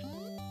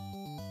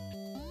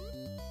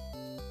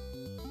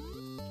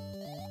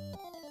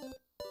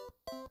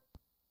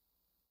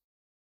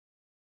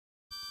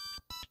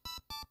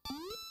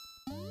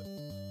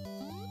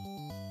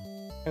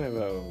 Kind of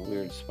a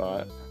weird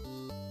spot.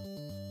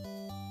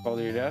 Fall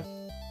to your death.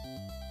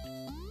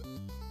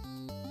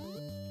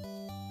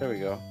 There we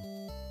go.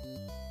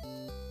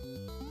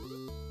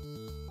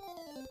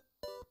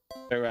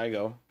 There I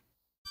go.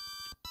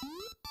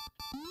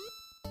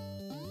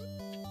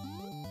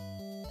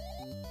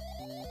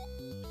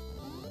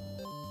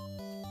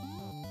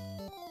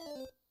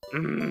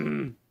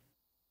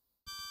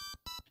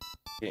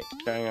 Okay,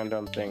 trying on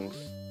dumb things.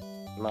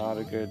 Not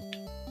a good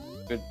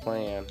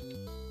plan.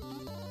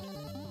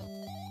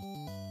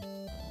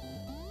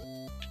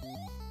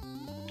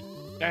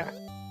 Ah.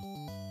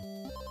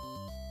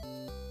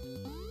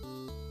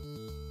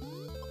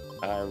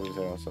 I'm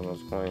losing all some of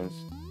those coins.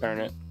 Darn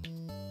it.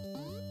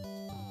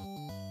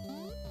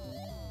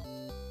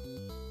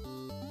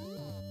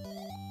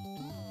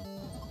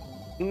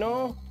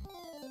 No!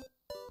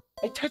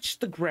 I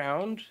touched the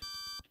ground.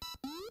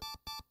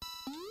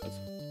 That's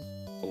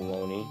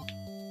baloney.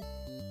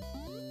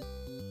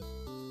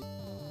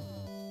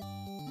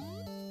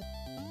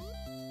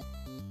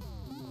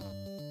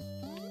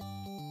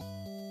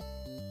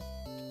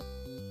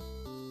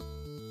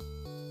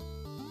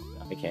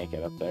 I can't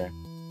get up there.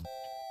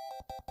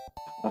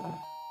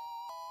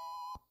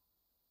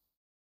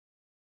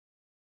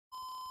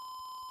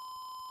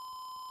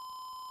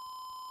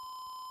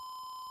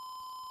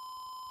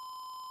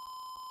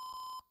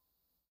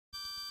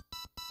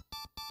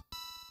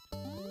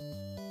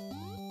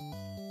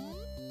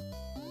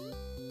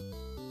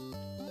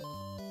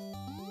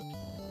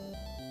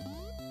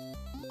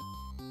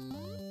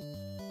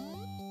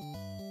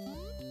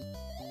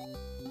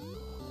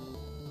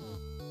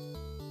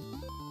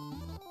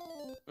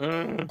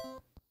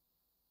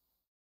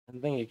 I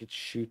think you could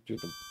shoot through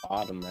the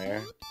bottom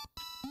there.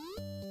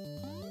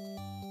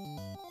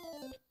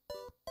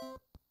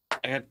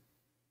 I got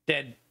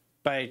dead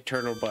by a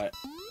turtle butt.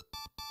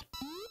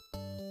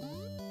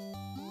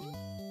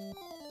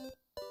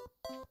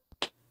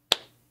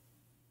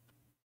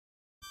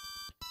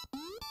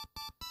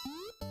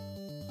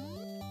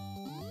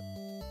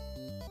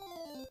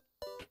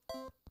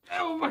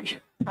 Oh my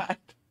god.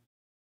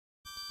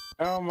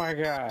 Oh my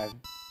god.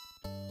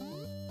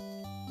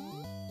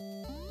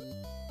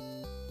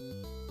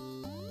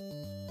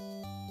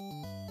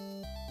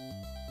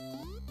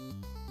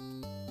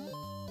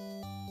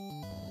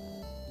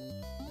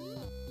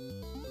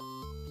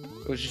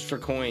 It was just for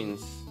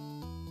coins.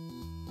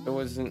 It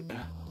wasn't.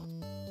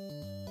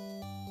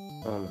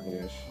 Oh my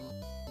gosh.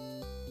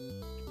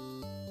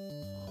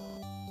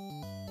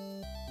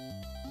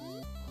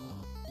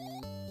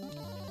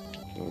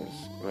 Give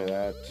me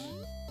that.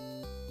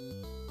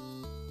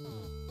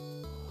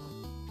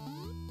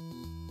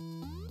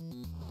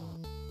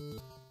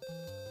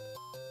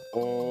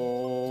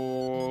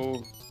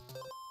 Oh.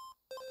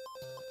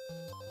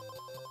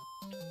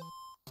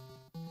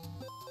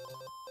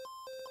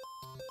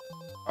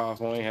 Oh,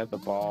 if I only had the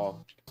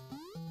ball.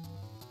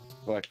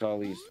 Collect all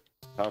these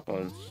top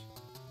ones.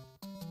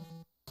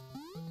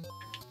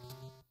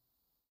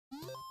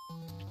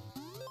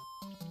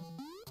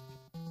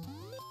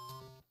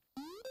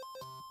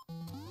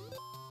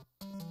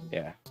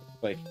 Yeah,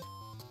 like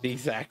the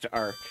exact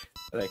arc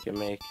that I can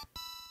make.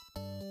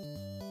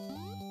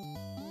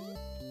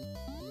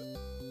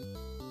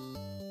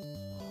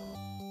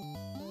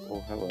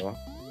 Oh, hello.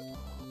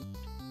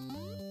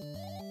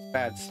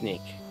 Bad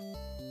snake.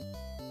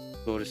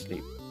 Go to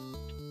sleep.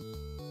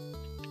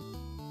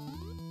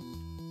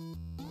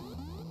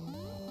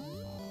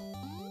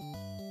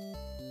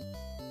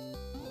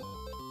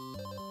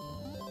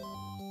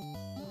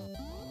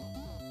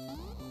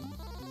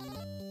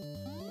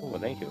 Oh,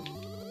 thank you.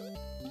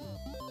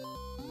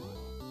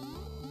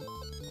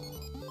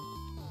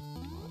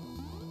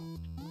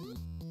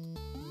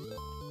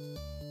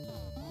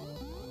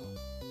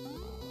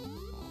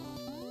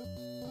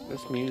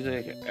 This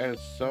music is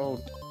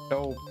so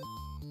dope.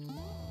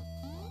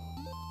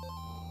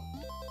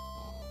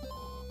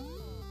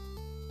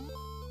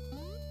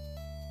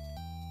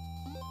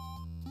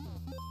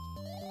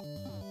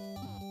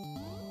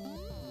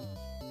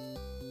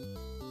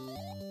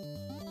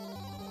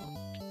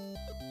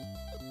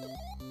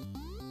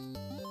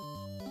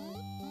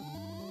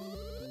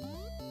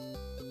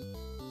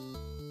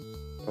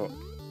 Oh,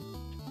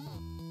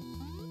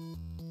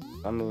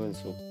 I'm moving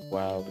so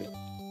wildly.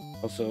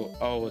 Also,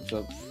 oh, it's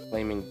a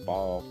flaming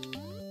ball.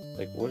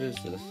 Like, what is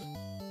this?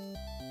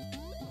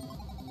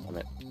 Damn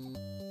it.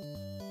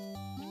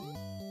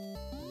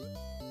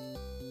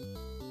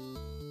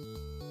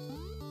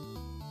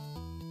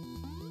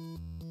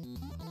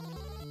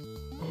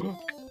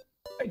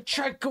 I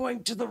tried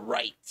going to the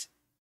right.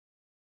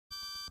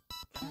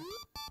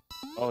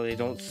 Oh, they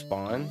don't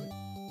spawn?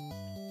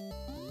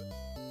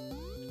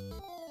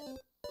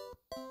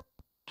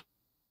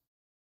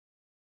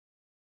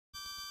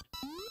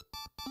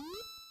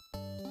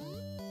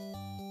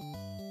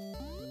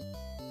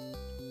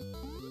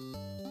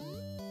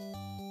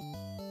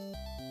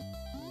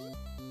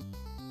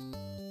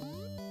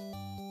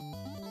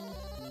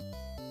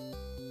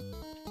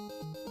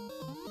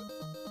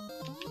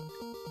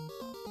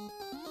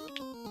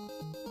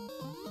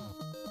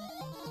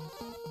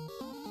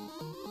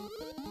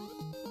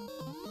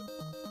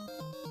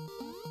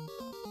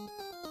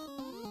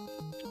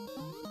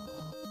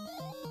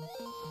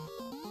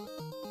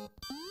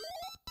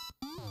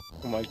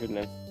 Oh my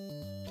goodness.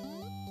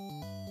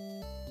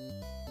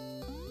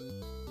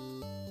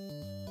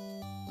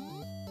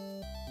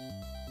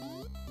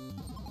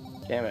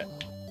 Damn it.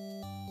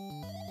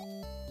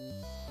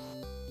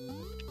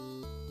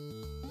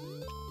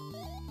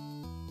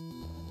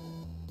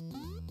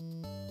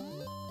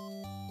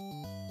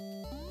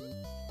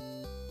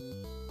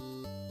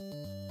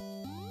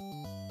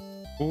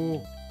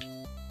 Ooh.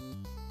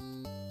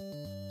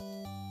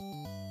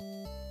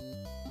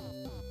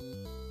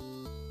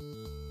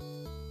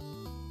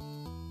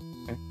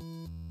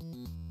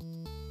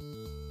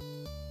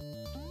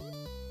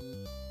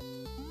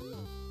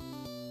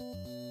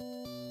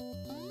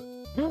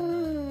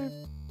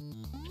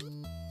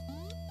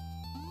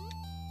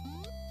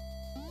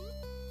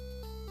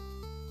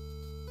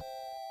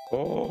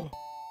 Oh.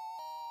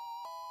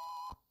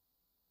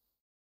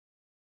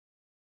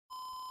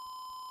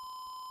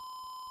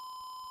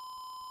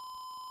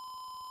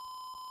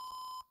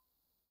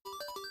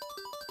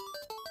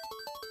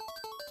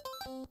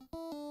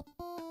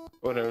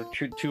 Whatever.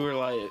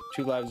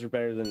 Two lives are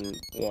better than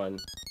one.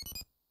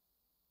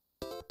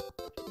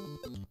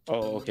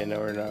 Oh, okay. Now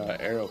we're in an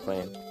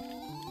aeroplane.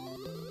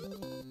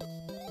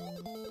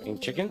 Eating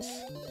chickens?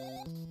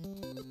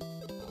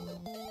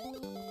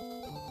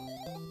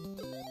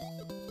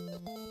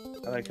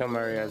 I like how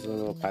Mario has a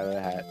little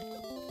pilot hat.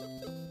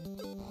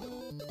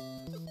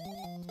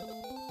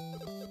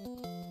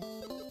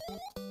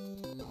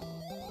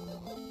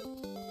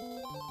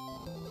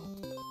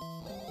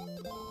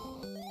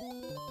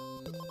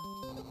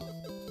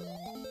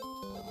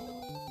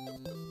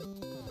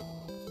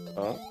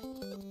 Oh.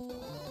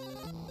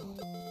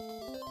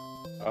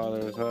 Oh,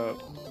 there's a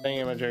thing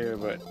in my trigger,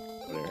 but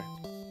whatever.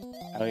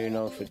 I don't even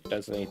know if it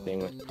does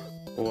anything.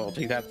 Oh, I'll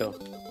take that though.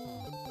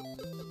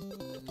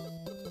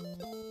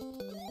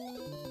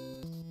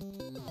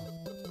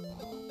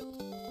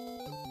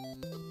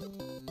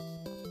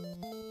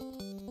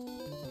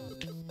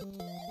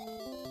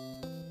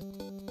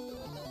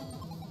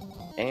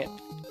 Dang it.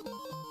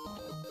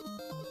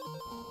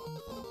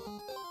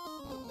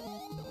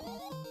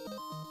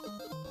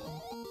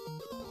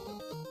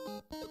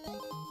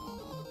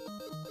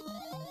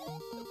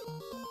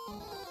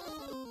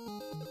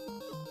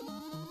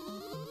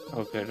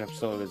 Oh good, I'm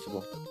still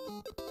invisible.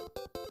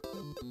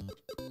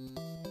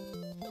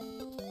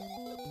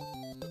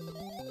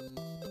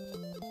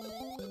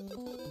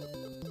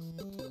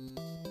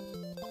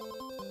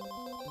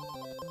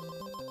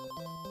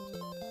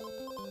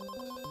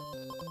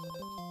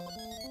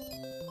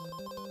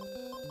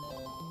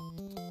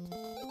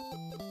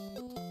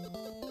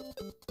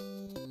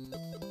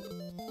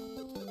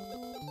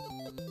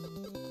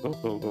 Go,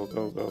 go, go,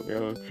 go, go,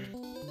 go.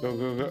 Go,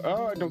 go, go.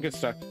 Oh, don't get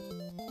stuck.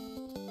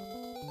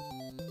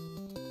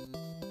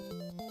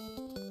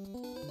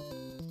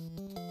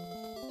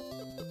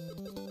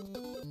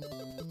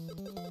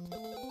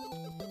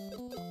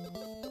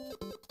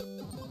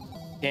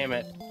 Damn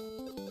it.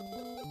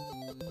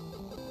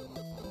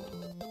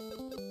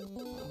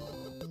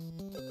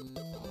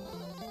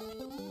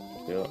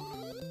 Yeah.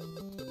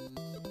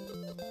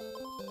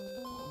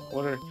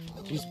 What are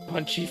these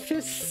punchy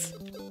fists?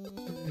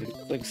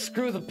 Like,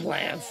 screw the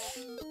plants.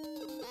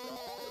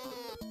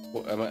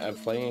 Well, I'm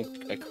playing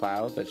a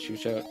cloud that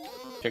shoots out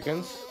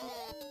chickens?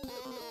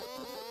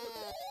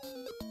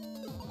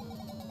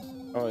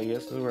 Oh, I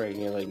guess this is where I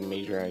can get like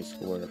major high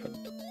score if I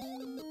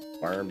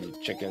farm the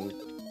chicken.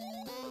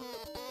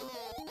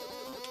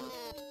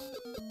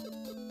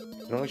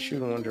 I can only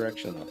shoot in one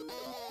direction though.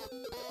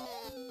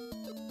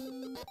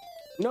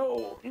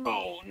 No,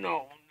 no,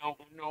 no, no,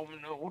 no,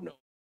 no, no.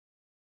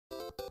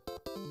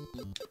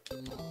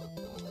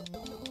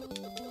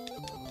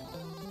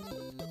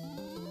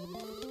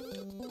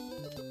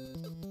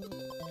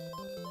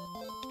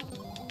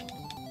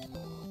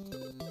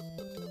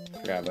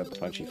 Forgot about the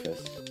punchy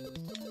fist.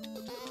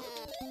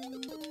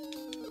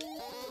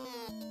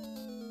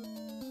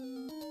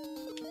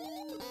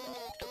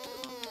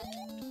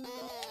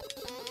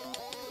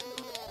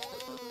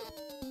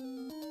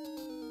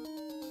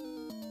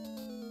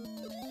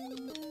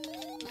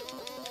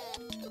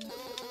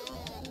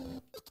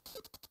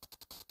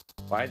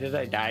 Why did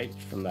I die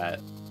from that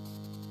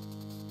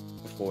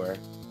before?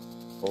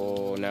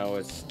 Oh, now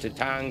it's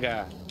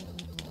Titanga.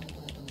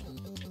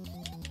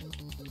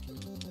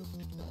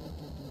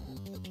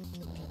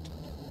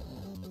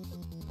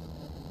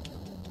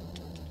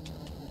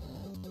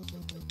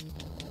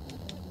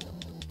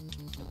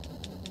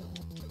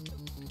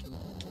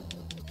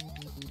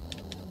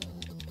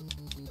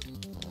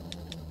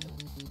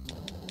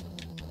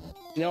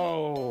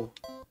 No!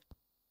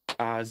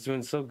 Ah, I was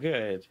doing so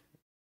good.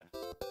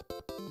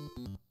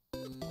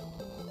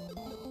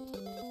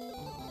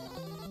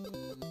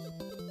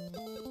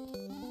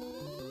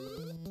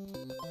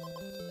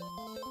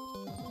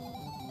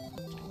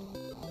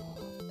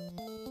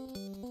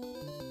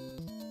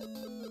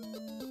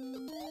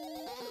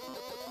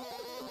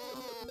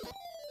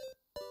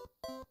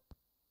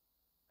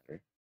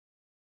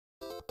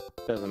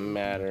 Doesn't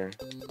matter.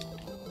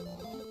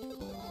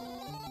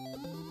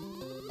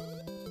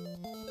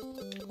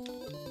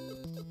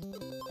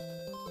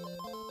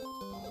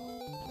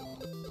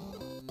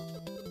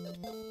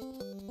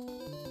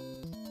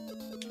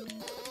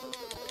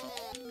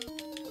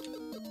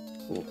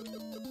 Ooh.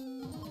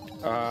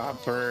 Ah,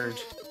 bird.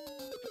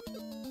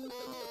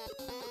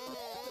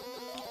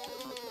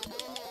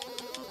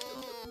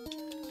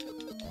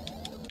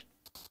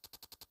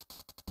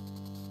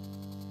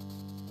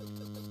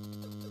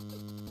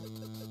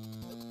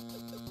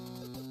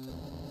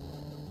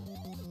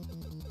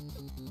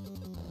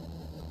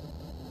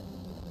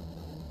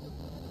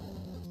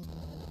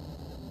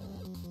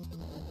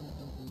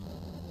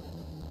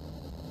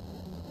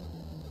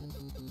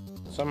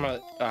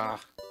 I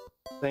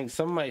think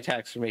some of my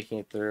attacks are making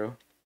it through.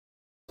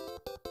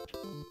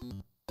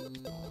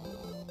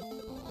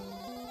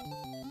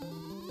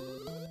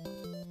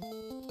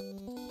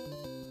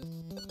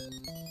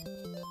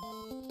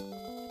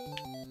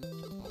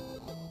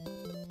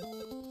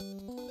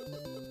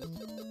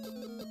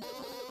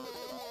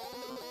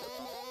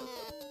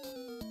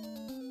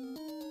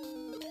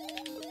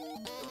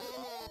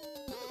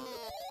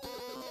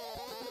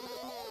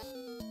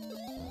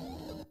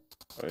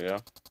 There we go.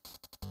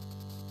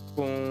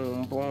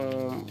 Boom,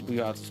 boom. We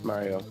got this,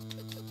 Mario.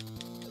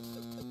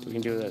 We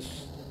can do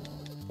this.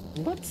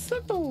 Let's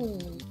go.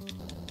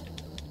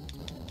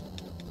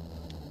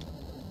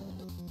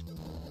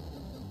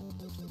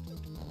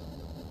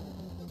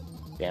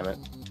 Damn it.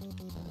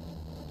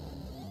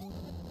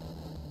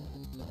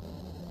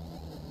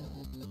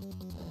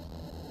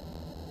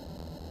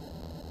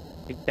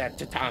 Take that,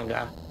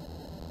 Tatanga.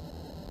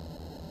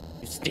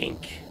 You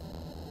stink.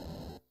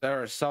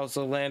 Our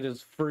salsa land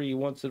is free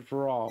once and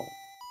for all.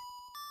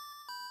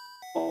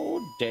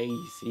 Oh,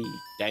 Daisy,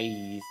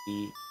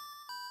 Daisy.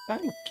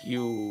 Thank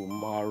you,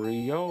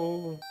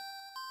 Mario.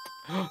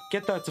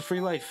 Get that, it's a free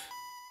life.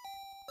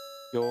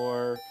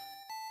 Your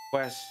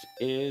quest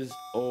is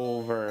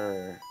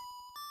over.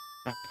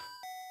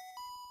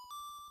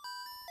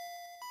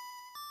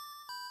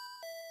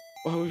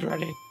 Are we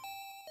ready?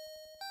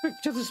 Quick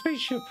to the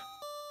spaceship.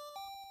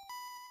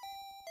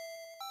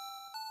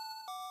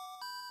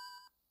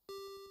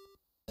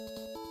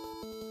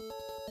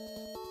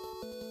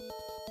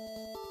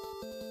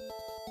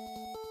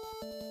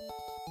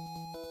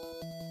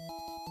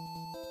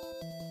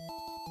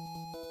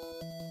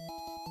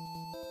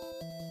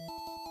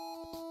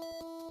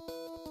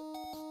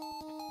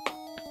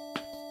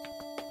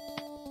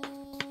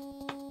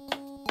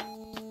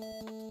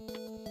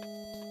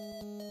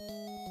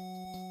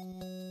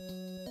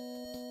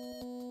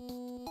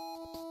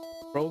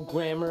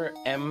 Programmer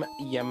M.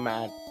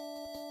 Yamamoto.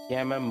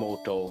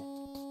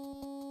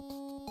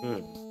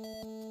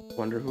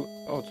 Wonder who.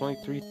 Oh, it's only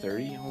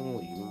 3:30.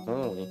 Holy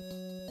moly.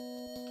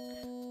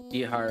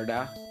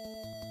 Iharda.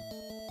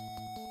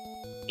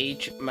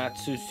 H.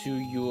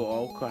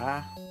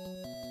 Matsusuyuoka.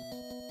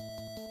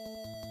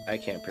 I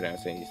can't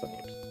pronounce any of these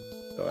names,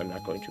 so I'm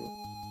not going to.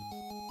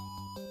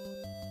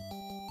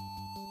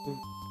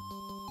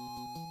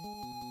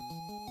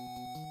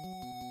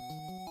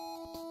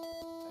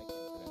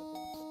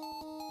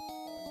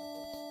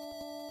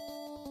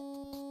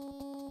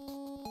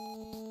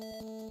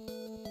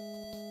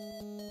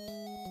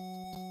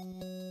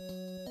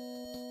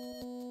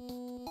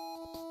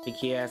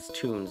 Sticky ass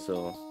tunes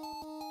though.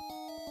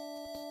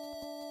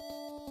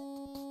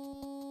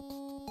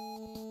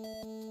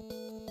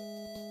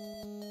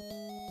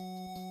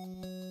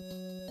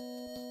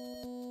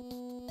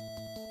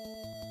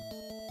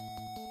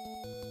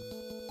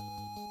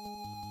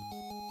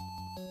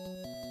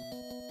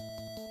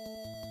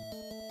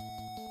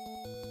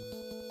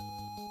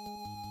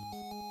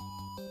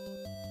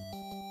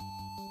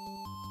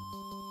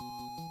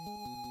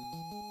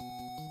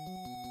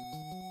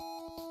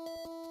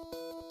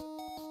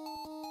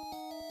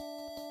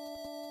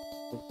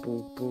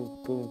 Boop, boop,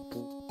 boop,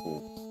 boop,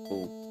 boop,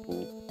 boop,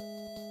 boop.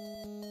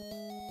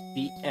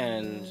 The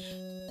end.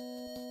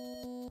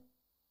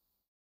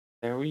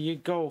 There you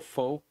go,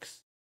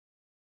 folks.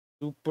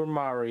 Super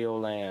Mario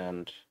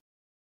Land.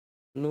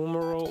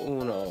 Numero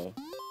uno.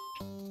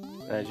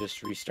 And it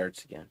just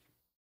restarts again.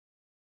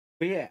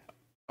 But yeah.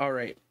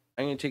 Alright.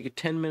 I'm going to take a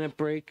 10-minute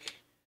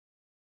break.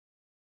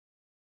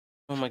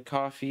 On my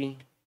coffee.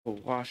 Go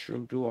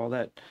washroom. Do all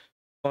that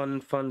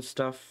fun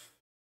stuff.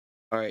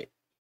 Alright.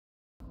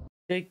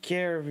 Take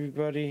care,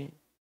 everybody.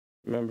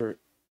 Remember,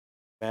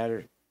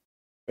 matter,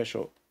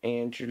 special,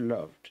 and you're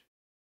loved.